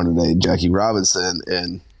himself the modern day Jackie Robinson,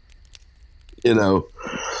 and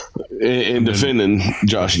and defending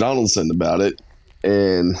Josh Donaldson about it,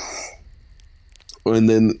 and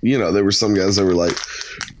then there were some guys that were like,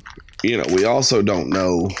 we also don't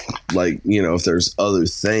know, like, if there's other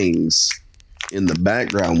things in the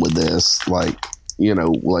background with this, like,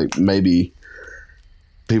 like maybe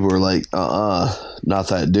people were like, not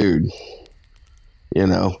that dude.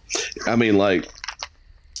 I mean, like,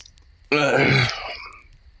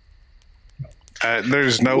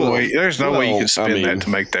 there's no way you can spin that to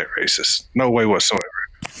make that racist. No way whatsoever.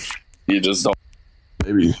 You just don't.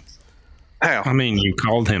 Maybe. How? I mean, you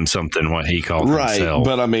called him something what he called himself.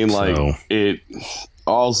 But I mean, like, it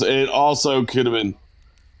also could have been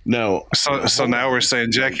no. So now we're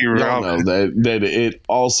saying Jackie Robinson. No, that it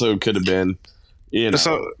also could have been,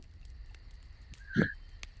 So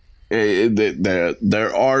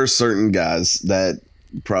there are certain guys that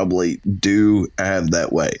probably do have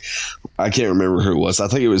that way. I can't remember who it was. I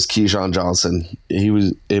think it was Keyshawn Johnson.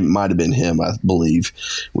 It might have been him, I believe,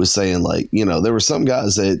 was saying, like, there were some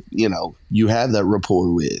guys that, you have that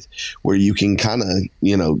rapport with, where you can kind of,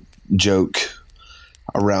 joke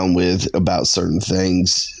around with about certain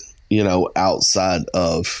things, outside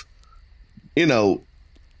of,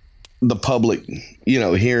 the public,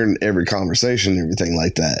 hearing every conversation and everything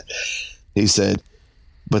like that. He said,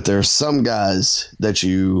 but there's some guys that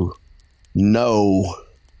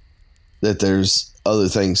that there's other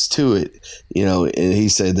things to it, and he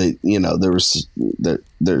said that,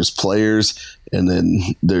 there's players, and then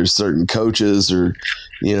there's certain coaches or,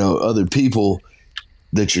 other people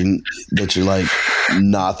that you're like,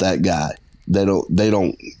 not that guy. They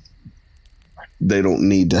don't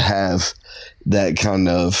need to have that kind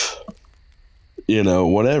of,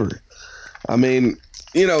 whatever. I mean,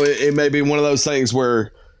 it may be one of those things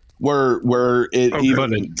where it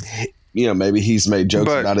maybe he's made jokes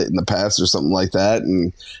But- about it in the past or something like that,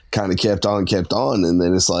 and kind of kept on, and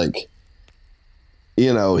then it's like,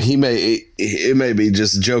 it may be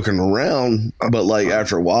just joking around, but like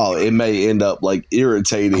after a while, it may end up like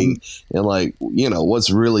irritating and like, what's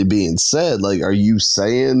really being said. Like, are you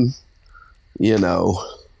saying,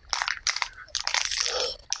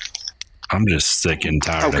 I'm just sick and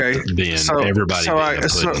tired of being everybody being a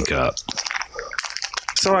pudding cup.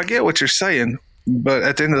 So I get what you're saying, but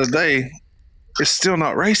at the end of the day, it's still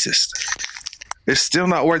not racist. It's still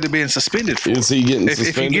not worthy being suspended for. Is he getting If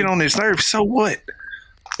suspended? you get on his nerves, so what?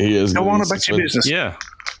 He is. Go getting on about your suspended. business. Yeah.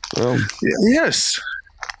 Well, Yes.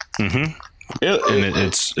 Mm-hmm. And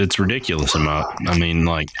it's ridiculous. And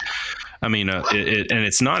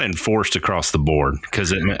it's not enforced across the board,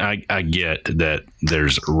 because I get that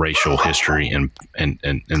there's racial history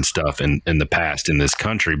and stuff in the past in this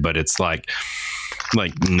country, but it's like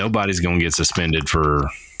nobody's going to get suspended for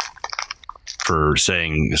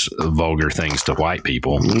saying vulgar things to white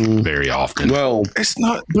people very often. well, It's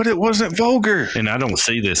not, but it wasn't vulgar. And I don't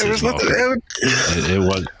see this It as was nothing. vulgar. It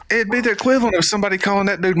was. It'd be the equivalent of somebody calling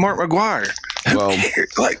that dude Mark McGuire. well,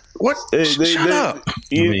 Like, what? Shut up.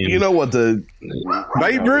 You know what the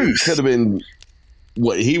Babe Ruth. could have been,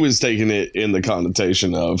 what he was taking it in the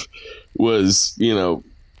connotation of was,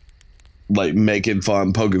 like making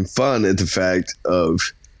fun, poking fun at the fact of,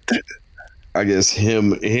 I guess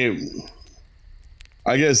him.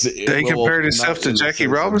 I guess They compared himself not to in the Jackie sense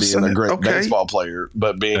of Robinson? being a great Okay. baseball player,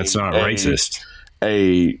 but being That's not racist.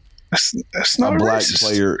 That's a not black racist.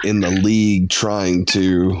 player in the league trying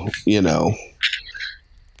to,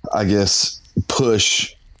 I guess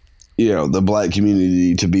push, the black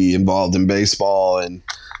community to be involved in baseball. And,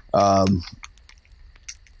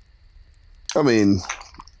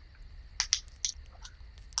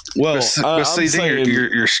 well, But see, I'm then saying,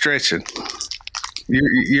 you're stretching.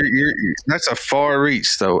 You're that's a far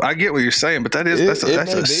reach, though. I get what you're saying, but that's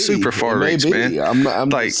a super far reach, man. I'm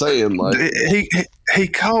Like, just saying, like, he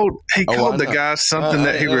called I the know. guy something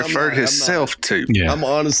that he I'm referred not- himself to. Yeah.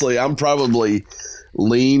 I'm probably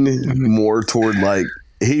lean more toward like,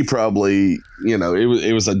 he probably,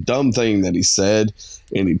 it was a dumb thing that he said,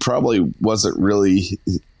 and he probably wasn't really,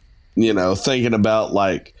 thinking about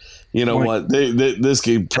like, Like- what, this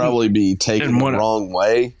could probably be taken the wrong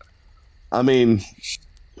way. I mean,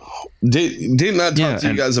 didn't I talk to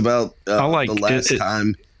you guys about the last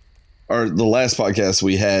time, or the last podcast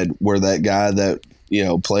we had, where that guy that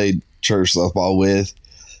played church softball with,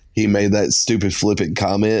 he made that stupid flippant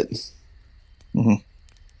comment. Mm-hmm.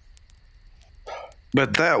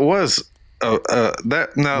 But that was that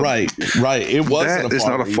no Right. It wasn't. That is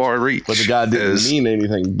not a far reach, but the guy didn't mean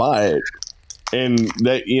anything by it, and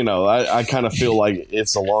that I kind of feel like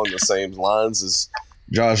it's along the same lines as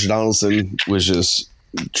Josh Donaldson was just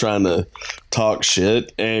trying to talk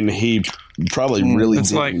shit, and he probably really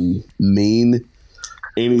didn't mean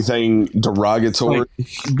anything derogatory.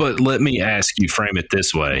 But let me ask you, frame it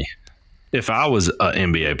this way. If I was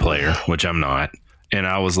an NBA player, which I'm not, and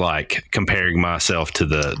I was like comparing myself to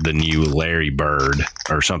the new Larry Bird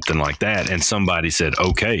or something like that, and somebody said,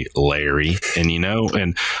 okay, Larry, and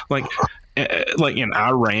and I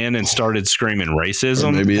ran and started screaming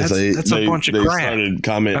racism. Maybe if that's a bunch of crap. Started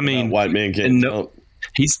commenting about white men can't jump.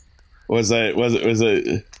 Was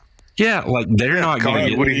it? Yeah, like they're not going to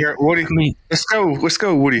get Woody. Let's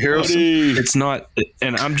go, Woody Harrelson. It's not,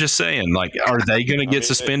 and I'm just saying, like, are they going to get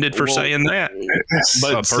suspended for saying that?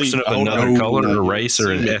 But A person of another color or race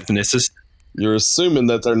or an ethnicity? You're assuming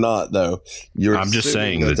that they're not, though. I'm just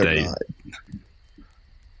saying that they. not.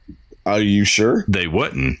 Are you sure? They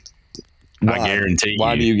wouldn't. Why? I guarantee you.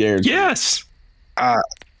 Why do you guarantee? Yes.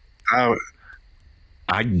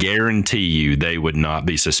 I guarantee you they would not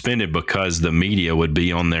be suspended, because the media would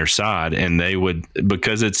be on their side, and they would,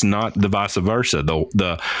 because it's not the vice versa.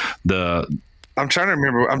 The I'm trying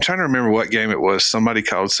to remember what game it was. Somebody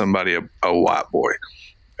called somebody a white boy,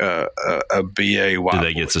 a BA white. do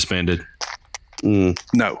they get suspended? No.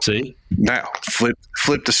 See, Now flip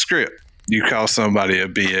the script. You call somebody a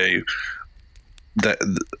BA.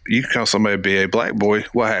 You call somebody a BA black boy.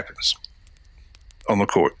 What happens on the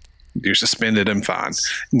court? You're suspended and fined.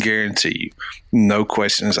 Guarantee you, no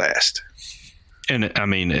questions asked. and I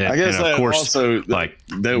mean, I guess and of course, also, like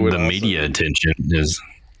that would the also, media attention is.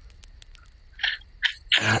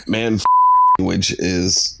 man, language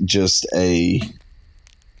is just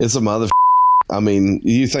it's a mother. I mean,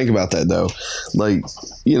 you think about that though, like,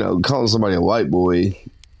 calling somebody a white boy,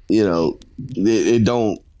 it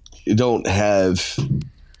don't have,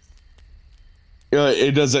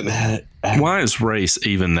 it doesn't Why is race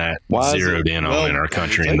even that zeroed in on in our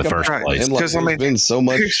country in the first place? Because there's been so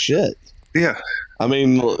much shit. Yeah. I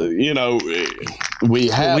mean,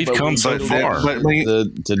 we've come so far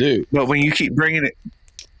to do. But when you keep bringing it,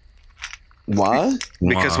 why?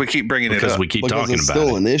 Because we keep bringing it up. Because we keep talking it's about it.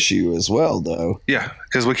 Still an issue as well, though. Yeah,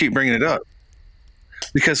 because we keep bringing it up.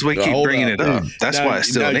 Because we keep bringing it up. That's why it's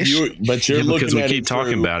still an issue. But you're looking because we at keep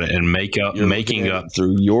talking about it and making up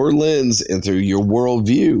through your lens and through your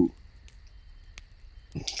worldview.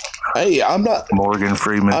 Hey, I'm not Morgan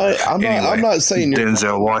Freeman. I'm not saying you're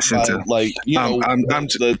Denzel Washington.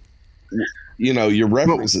 Your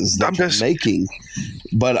references that you're making,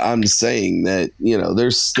 but I'm saying that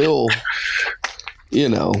there's still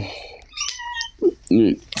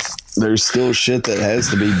there's still shit that has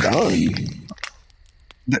to be done.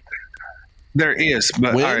 There is,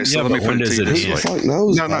 but all right. So let me put it to you this way.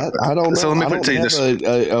 I don't know. So let me put it to you this way.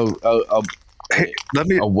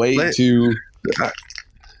 A way to.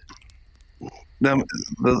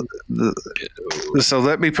 So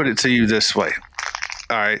let me put it to you this way.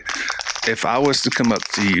 All right. If I was to come up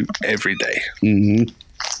to you every day,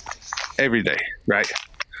 right,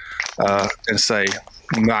 and say,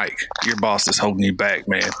 Mike, your boss is holding you back,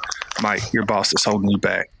 man. Mike, your boss is holding you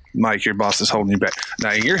back. Mike, your boss is holding you back.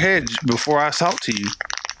 Now, in your head, before I talk to you,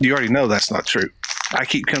 you already know that's not true. I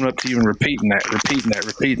keep coming up to you and repeating that.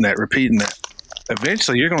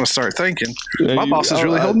 Eventually, you're going to start thinking, my boss is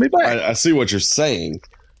really holding me back. I see what you're saying.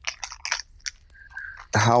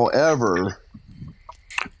 However,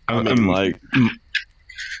 I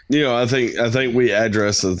think we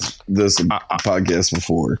addressed this podcast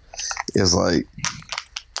before. Is like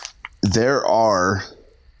there are,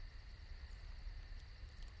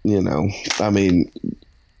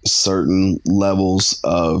 certain levels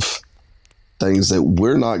of things that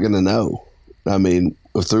we're not going to know. I mean,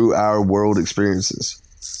 through our world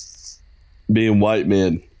experiences, being white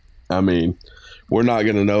men, we're not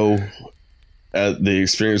going to know the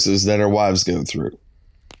experiences that our wives go through.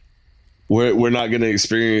 We're not going to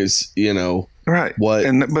experience, right? What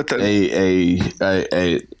a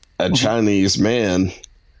Chinese man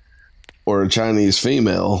or a Chinese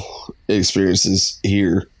female experiences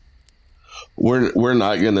here. We're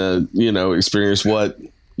not going to, experience what,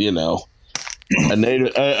 a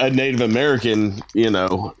Native American,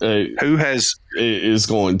 who is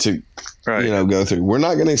going to, go through. We're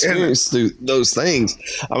not going to experience those things.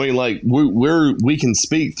 I mean, like we can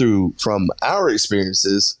speak from our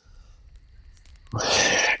experiences,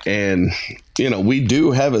 and we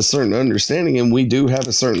do have a certain understanding and we do have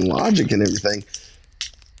a certain logic and everything,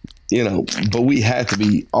 but we have to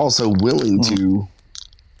be also willing to,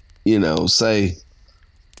 say,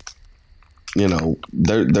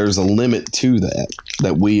 there's a limit to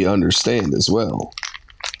that we understand as well.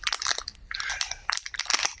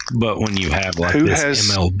 But when you have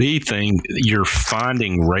this MLB thing, you're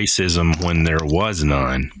finding racism when there was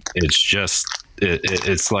none. It's just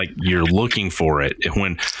it's like you're looking for it.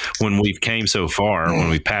 When we've came so far, when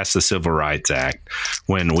we passed the Civil Rights Act,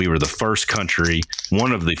 when we were the first country,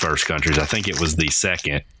 one of the first countries, I think it was the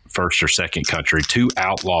first or second country to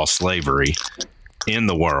outlaw slavery in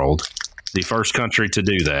the world, the first country to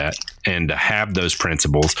do that and to have those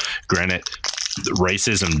principles. Granted,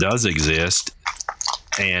 racism does exist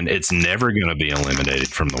and it's never going to be eliminated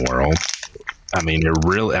from the world.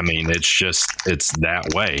 It's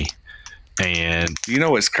that way. And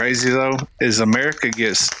what's crazy though is America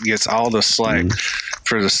gets all the slack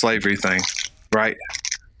for the slavery thing, right?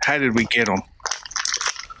 How did we get them?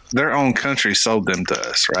 Their own country sold them to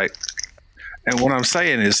us, right? And what I'm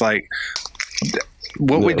saying is like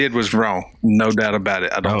what we did was wrong, no doubt about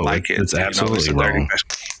it. I don't like it. It's absolutely wrong.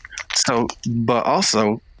 So, but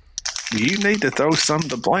also, you need to throw some of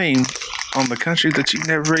the blame on the country that you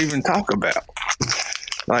never even talk about.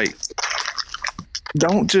 Like,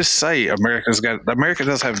 don't just say America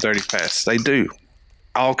does have dirty past. They do.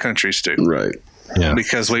 All countries do. Right. Yeah.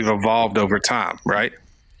 Because we've evolved over time, right?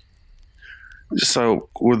 So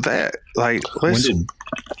with that, like, let's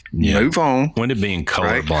move on. When did being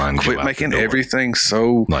colorblind right? Quit making everything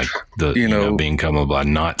so like being colorblind,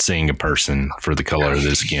 not seeing a person for the color of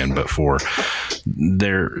their skin, but for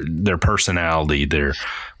their personality, their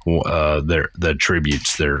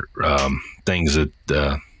attributes, their things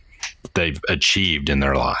that they've achieved in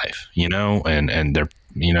their life, and they're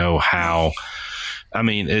how. I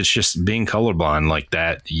mean, it's just being colorblind like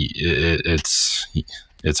that.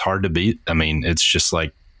 It's hard to beat. I mean, it's just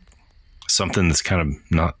like something that's kind of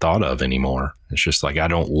not thought of anymore. It's just like, I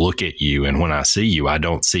don't look at you. And when I see you, I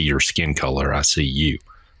don't see your skin color. I see you.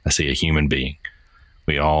 I see a human being.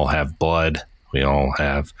 We all have blood. We all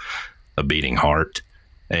have a beating heart.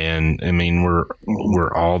 And I mean,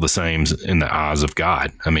 we're all the same in the eyes of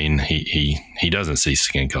God. I mean, he doesn't see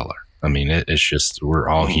skin color. I mean, it's just, we're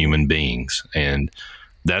all human beings, and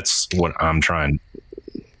that's what I'm trying.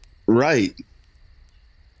 Right.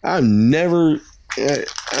 I don't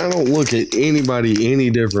look at anybody any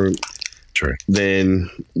different than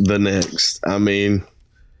the next. I mean,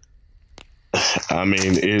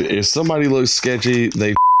 if somebody looks sketchy,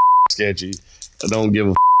 they sketchy. I don't give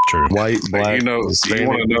a True. White, black, you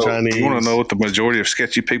Hispanic, Chinese. You want to know what the majority of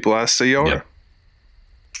sketchy people I see are? Yep.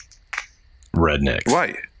 Rednecks.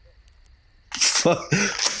 White.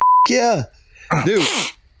 Yeah, dude.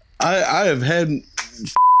 I have had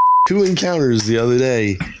 2 encounters the other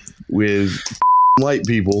day with white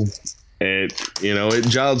people at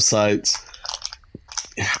job sites,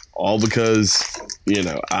 all because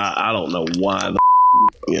I don't know why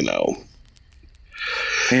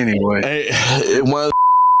Anyway, one of the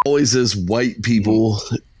always is white people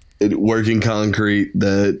working concrete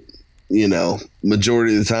that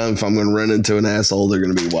majority of the time, if I'm going to run into an asshole, they're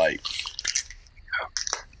going to be white.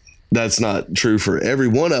 That's not true for every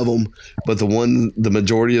one of them, but the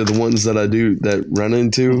majority of the ones that I do that run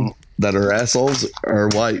into that are assholes are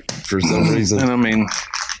white for some reason. And I mean,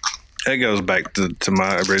 that goes back to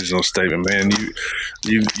my original statement, man.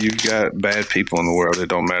 You've got bad people in the world. It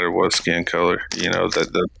don't matter what skin color,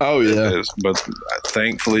 that is. But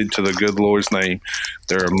thankfully, to the good Lord's name,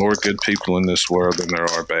 there are more good people in this world than there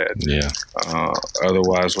are bad. Yeah.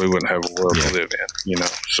 Otherwise, we wouldn't have a world to live in.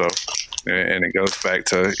 So, and it goes back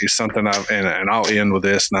to it's something and I'll end with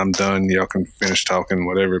this, and I'm done. Y'all can finish talking,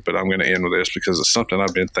 whatever. But I'm going to end with this because it's something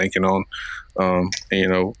I've been thinking on,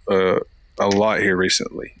 a lot here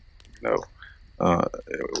recently.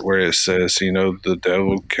 Where it says, the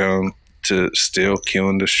devil come to steal, kill,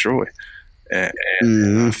 and destroy, and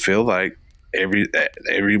I feel like every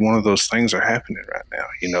one of those things are happening right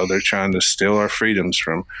now. They're trying to steal our freedoms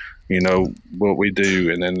from, what we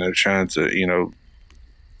do, and then they're trying to,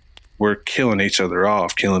 we're killing each other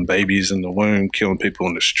off, killing babies in the womb, killing people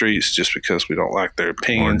in the streets just because we don't like their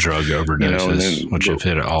opinion. Or drug overdoses, which have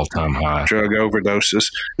hit an all-time high. Drug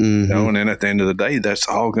overdoses, and then at the end of the day, that's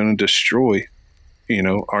all going to destroy,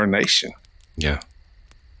 our nation. Yeah.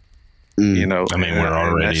 I mean, we're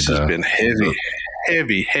already been heavy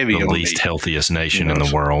the least healthiest nation in the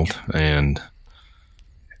world, and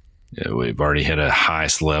we've already hit a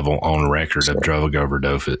highest level on record of drug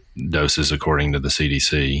overdoses, according to the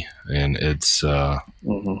CDC. And it's,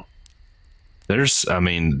 there's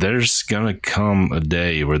going to come a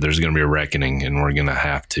day where there's going to be a reckoning, and we're going to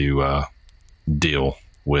have to deal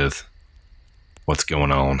with what's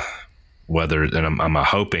going on. And I'm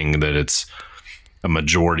hoping that it's a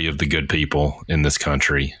majority of the good people in this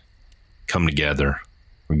country come together,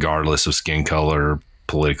 regardless of skin color,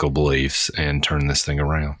 political beliefs, and turn this thing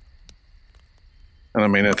around. And I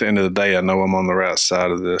mean, at the end of the day, I know I'm on the right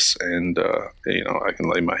side of this, and I can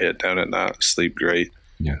lay my head down at night, sleep great.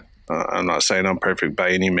 Yeah. I'm not saying I'm perfect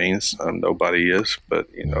by any means. Nobody is, but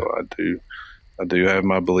I do have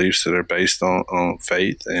my beliefs that are based on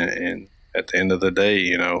faith, and at the end of the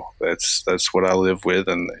day, that's what I live with,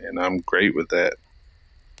 and I'm great with that.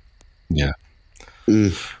 Yeah.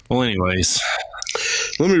 Well, anyways,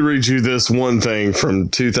 let me read you this one thing from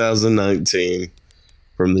 2019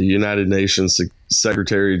 from the United Nations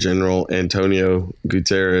Secretary General Antonio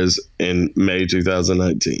Guterres in May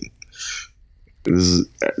 2019.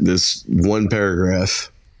 This one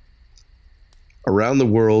paragraph. Around the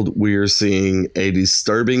world, we are seeing a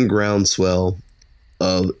disturbing groundswell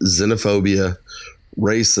of xenophobia,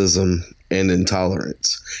 racism, and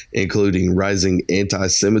intolerance, including rising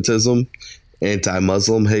anti-Semitism,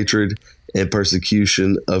 anti-Muslim hatred, and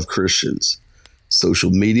persecution of Christians. Social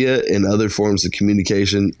media and other forms of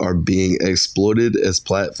communication are being exploited as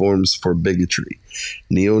platforms for bigotry.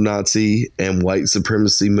 Neo-Nazi and white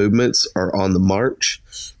supremacy movements are on the march.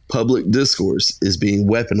 Public discourse is being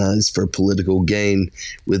weaponized for political gain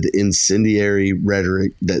with incendiary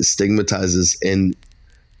rhetoric that stigmatizes and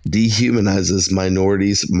dehumanizes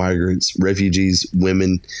minorities, migrants, refugees,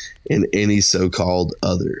 women, and any so-called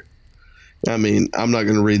other. I mean, I'm not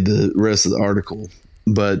going to read the rest of the article,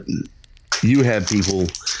 but you have people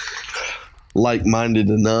like-minded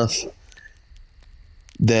enough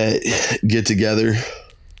that get together.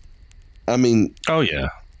 I mean, oh yeah,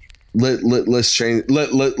 let's change.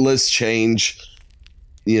 Let's change.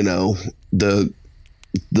 The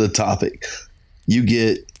topic. You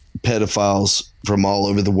get pedophiles from all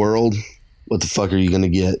over the world. What the fuck are you going to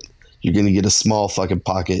get? You're going to get a small fucking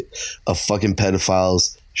pocket of fucking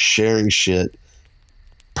pedophiles sharing shit,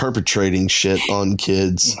 perpetrating shit on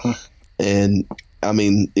kids. And I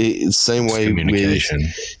mean, it's same way communication.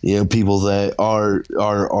 with people that are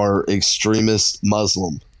extremist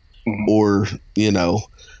Muslim, or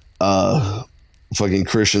fucking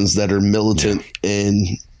Christians that are militant and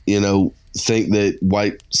think that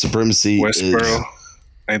white supremacy Westboro,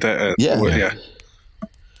 ain't that? Yeah.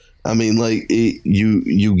 I mean, like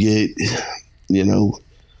you get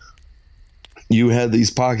you have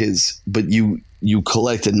these pockets, but you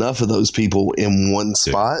collect enough of those people in one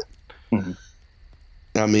spot. Mm-hmm.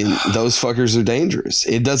 I mean, those fuckers are dangerous.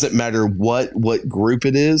 It doesn't matter what group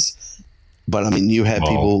it is, but I mean, you have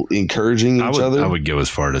people encouraging each other. I would go as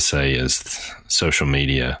far to say as social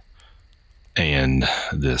media and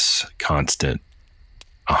this constant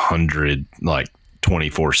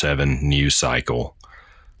 24/7 news cycle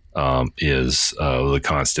is the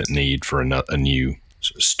constant need for a new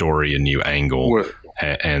story, a new angle,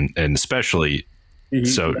 and especially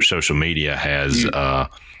social media has.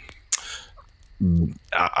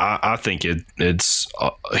 I think it's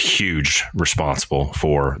a huge responsible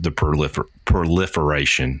for the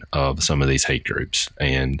proliferation of some of these hate groups.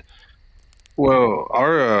 And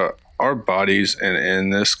our bodies,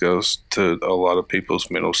 and this goes to a lot of people's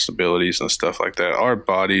mental stabilities and stuff like that. Our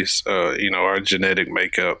bodies, our genetic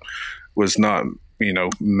makeup was not,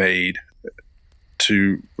 made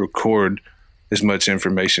to record as much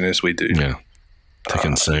information as we do. Yeah, to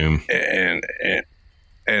consume.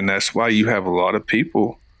 And that's why you have a lot of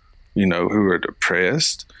people, who are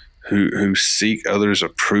depressed, who seek others'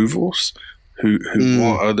 approvals, who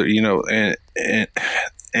want other,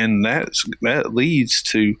 and that leads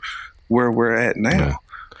to where we're at now,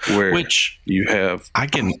 which you have. I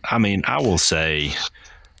will say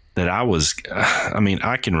that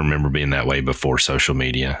I can remember being that way before social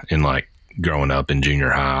media and like growing up in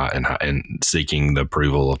junior high and seeking the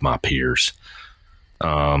approval of my peers.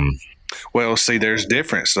 Well, see, there's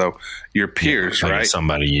difference. So your peers, right?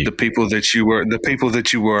 The people that you were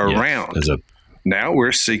around. Now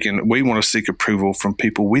we want to seek approval from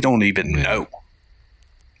people we don't even know.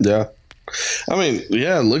 Yeah. I mean,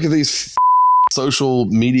 look at these social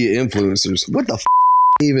media influencers. What the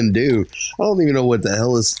even do? I don't even know what the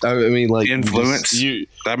hell is. I mean, like influence.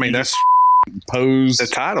 That's pose the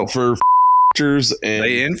title for and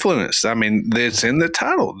they influence. I mean, it's in the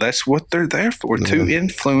title. That's what they're there for, to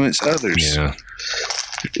influence others.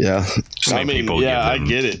 Yeah. I mean, I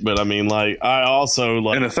get it, but I mean, like, I also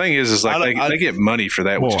like. And the thing is like they get money for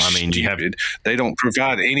that. Which is stupid. They don't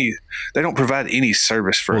provide any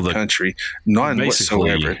service for a country, none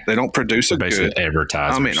whatsoever. They don't produce a good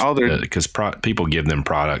advertisers. I mean, all their because people give them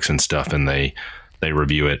products and stuff, and they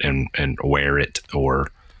review it and wear it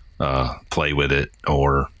or play with it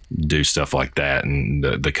or do stuff like that, and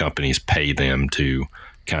the companies pay them to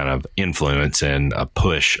kind of influence and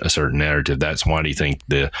push a certain narrative. That's why do you think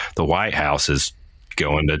the White House is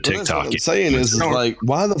going to TikTok? That's what I'm saying is like,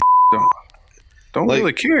 why the don't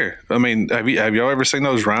really care. I mean, have y'all ever seen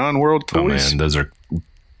those Ryan World toys? Oh man,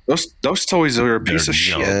 those toys are a piece of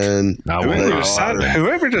shit. Whoever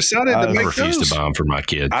decided to make those, I refuse to buy them for my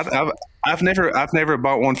kid. I've never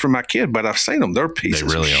bought one for my kid, but I've seen them. They're pieces. They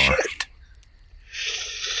really are.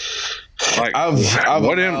 Like,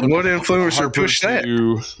 what influencer pushed that?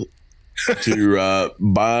 To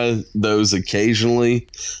buy those occasionally.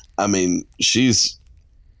 I mean,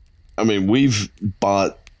 we've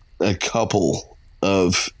bought a couple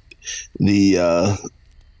of the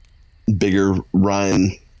bigger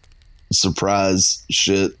Ryan surprise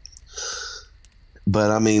shit.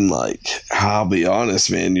 But I mean, like, I'll be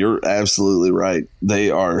honest, man, you're absolutely right.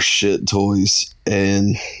 They are shit toys.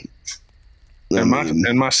 And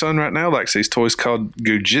my son right now likes these toys called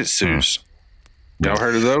Gujitsus. Y'all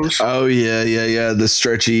heard of those? Oh yeah. The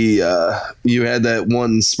stretchy. You had that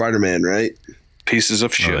one Spider-Man, right? Pieces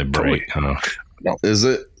of shit. They break. No. Is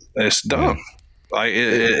it? It's dumb. Yeah. Like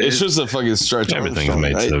it's just a fucking Stretch Everything's Armstrong,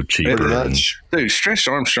 made right? so cheaper. Dude, Stretch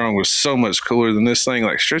Armstrong was so much cooler than this thing.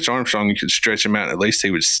 Like Stretch Armstrong, you could stretch him out, and at least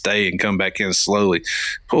he would stay and come back in slowly.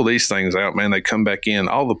 Pull these things out, man. They come back in.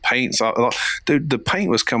 All the paints, dude, the paint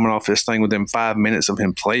was coming off this thing within 5 minutes of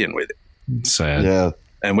him playing with it. Sad. Yeah.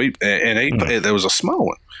 And there was a small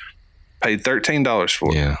one. Paid $13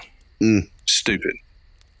 for it. Yeah. Stupid.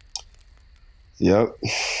 Yep.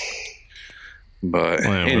 But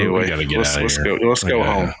anyway, let's go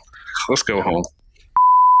home. Let's go home.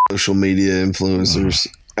 Social media influencers.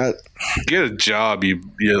 Get a job, you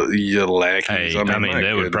lackeys. Hey,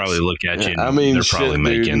 they would probably look at you. And they're probably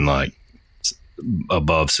making like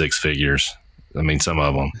above six figures. I mean, some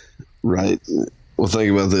of them. Right. Well,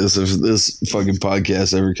 think about this. If this fucking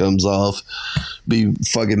podcast ever comes off, be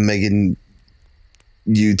fucking making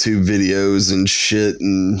YouTube videos and shit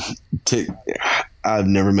and I've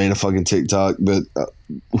never made a fucking TikTok, but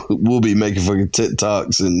we'll be making fucking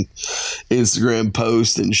TikToks and Instagram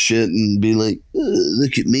posts and shit and be like,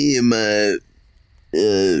 look at me and my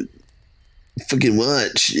fucking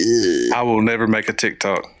watch. I will never make a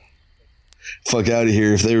TikTok. Fuck out of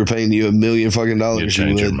here. If they were paying you $1 million fucking dollars, You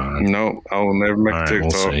change you your would. mind. No, I will never make All a right,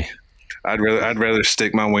 we'll TikTok. see. I'd rather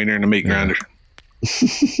stick my wiener in a meat grinder. Hey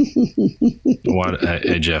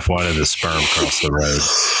Jeff, why did the sperm cross the road?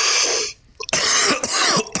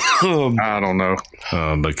 I don't know.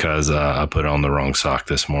 Because I put on the wrong sock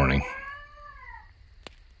this morning.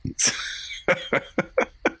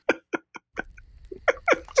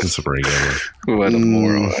 That's a pretty good one. What a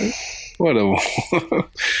moron. What a. All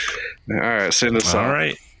right, send us All off.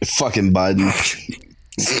 right. Fucking Biden.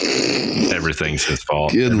 Everything's his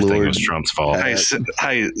fault. Good Everything Lord. was Trump's fault.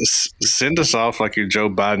 Send us off like you're Joe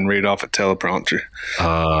Biden. Read off a teleprompter.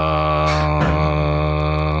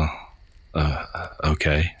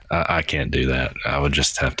 Okay. I can't do that. I would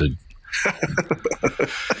just have to.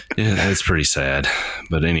 Yeah, it's pretty sad.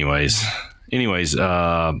 But anyways,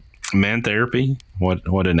 Man Therapy.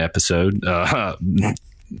 What an episode.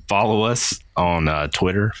 Follow us on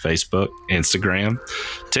Twitter, Facebook, Instagram,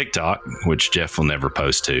 TikTok, which Jeff will never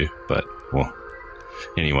post to, but well,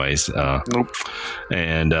 anyways, Nope.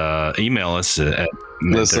 and email us at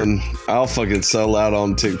Listen, I'll fucking sell out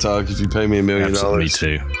on TikTok if you pay me $1 million. Absolutely, me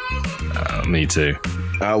too. Me too.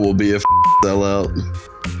 I will be a sellout.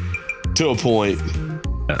 To a point.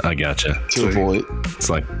 I gotcha. To a point. It's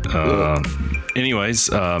like, anyways,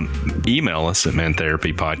 email us at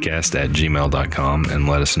mantherapypodcast@gmail.com and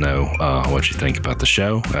let us know what you think about the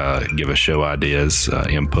show. Give us show ideas,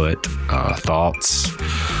 input, thoughts.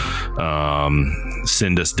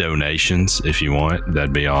 Send us donations if you want.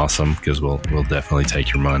 That'd be awesome because we'll definitely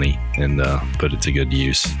take your money and put it to good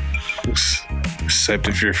use. Except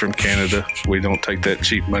if you're from Canada, we don't take that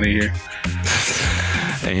cheap money here.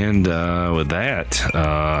 And with that,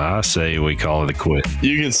 I say we call it a quit.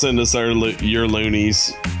 You can send us your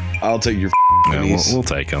loonies. I'll take your No, loonies. we'll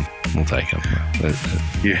take them. We'll take them.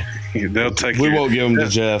 Yeah, they'll take. We won't give them to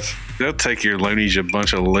Jeff. They'll take your loonies, you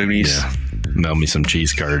bunch of loonies. Yeah. Mail me some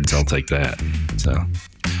cheese curds. I'll take that. So,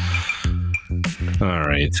 all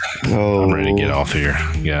right. Oh, I'm ready to get off here,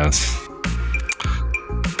 guys.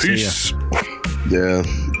 Peace. Yeah.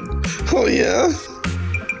 Oh, yeah.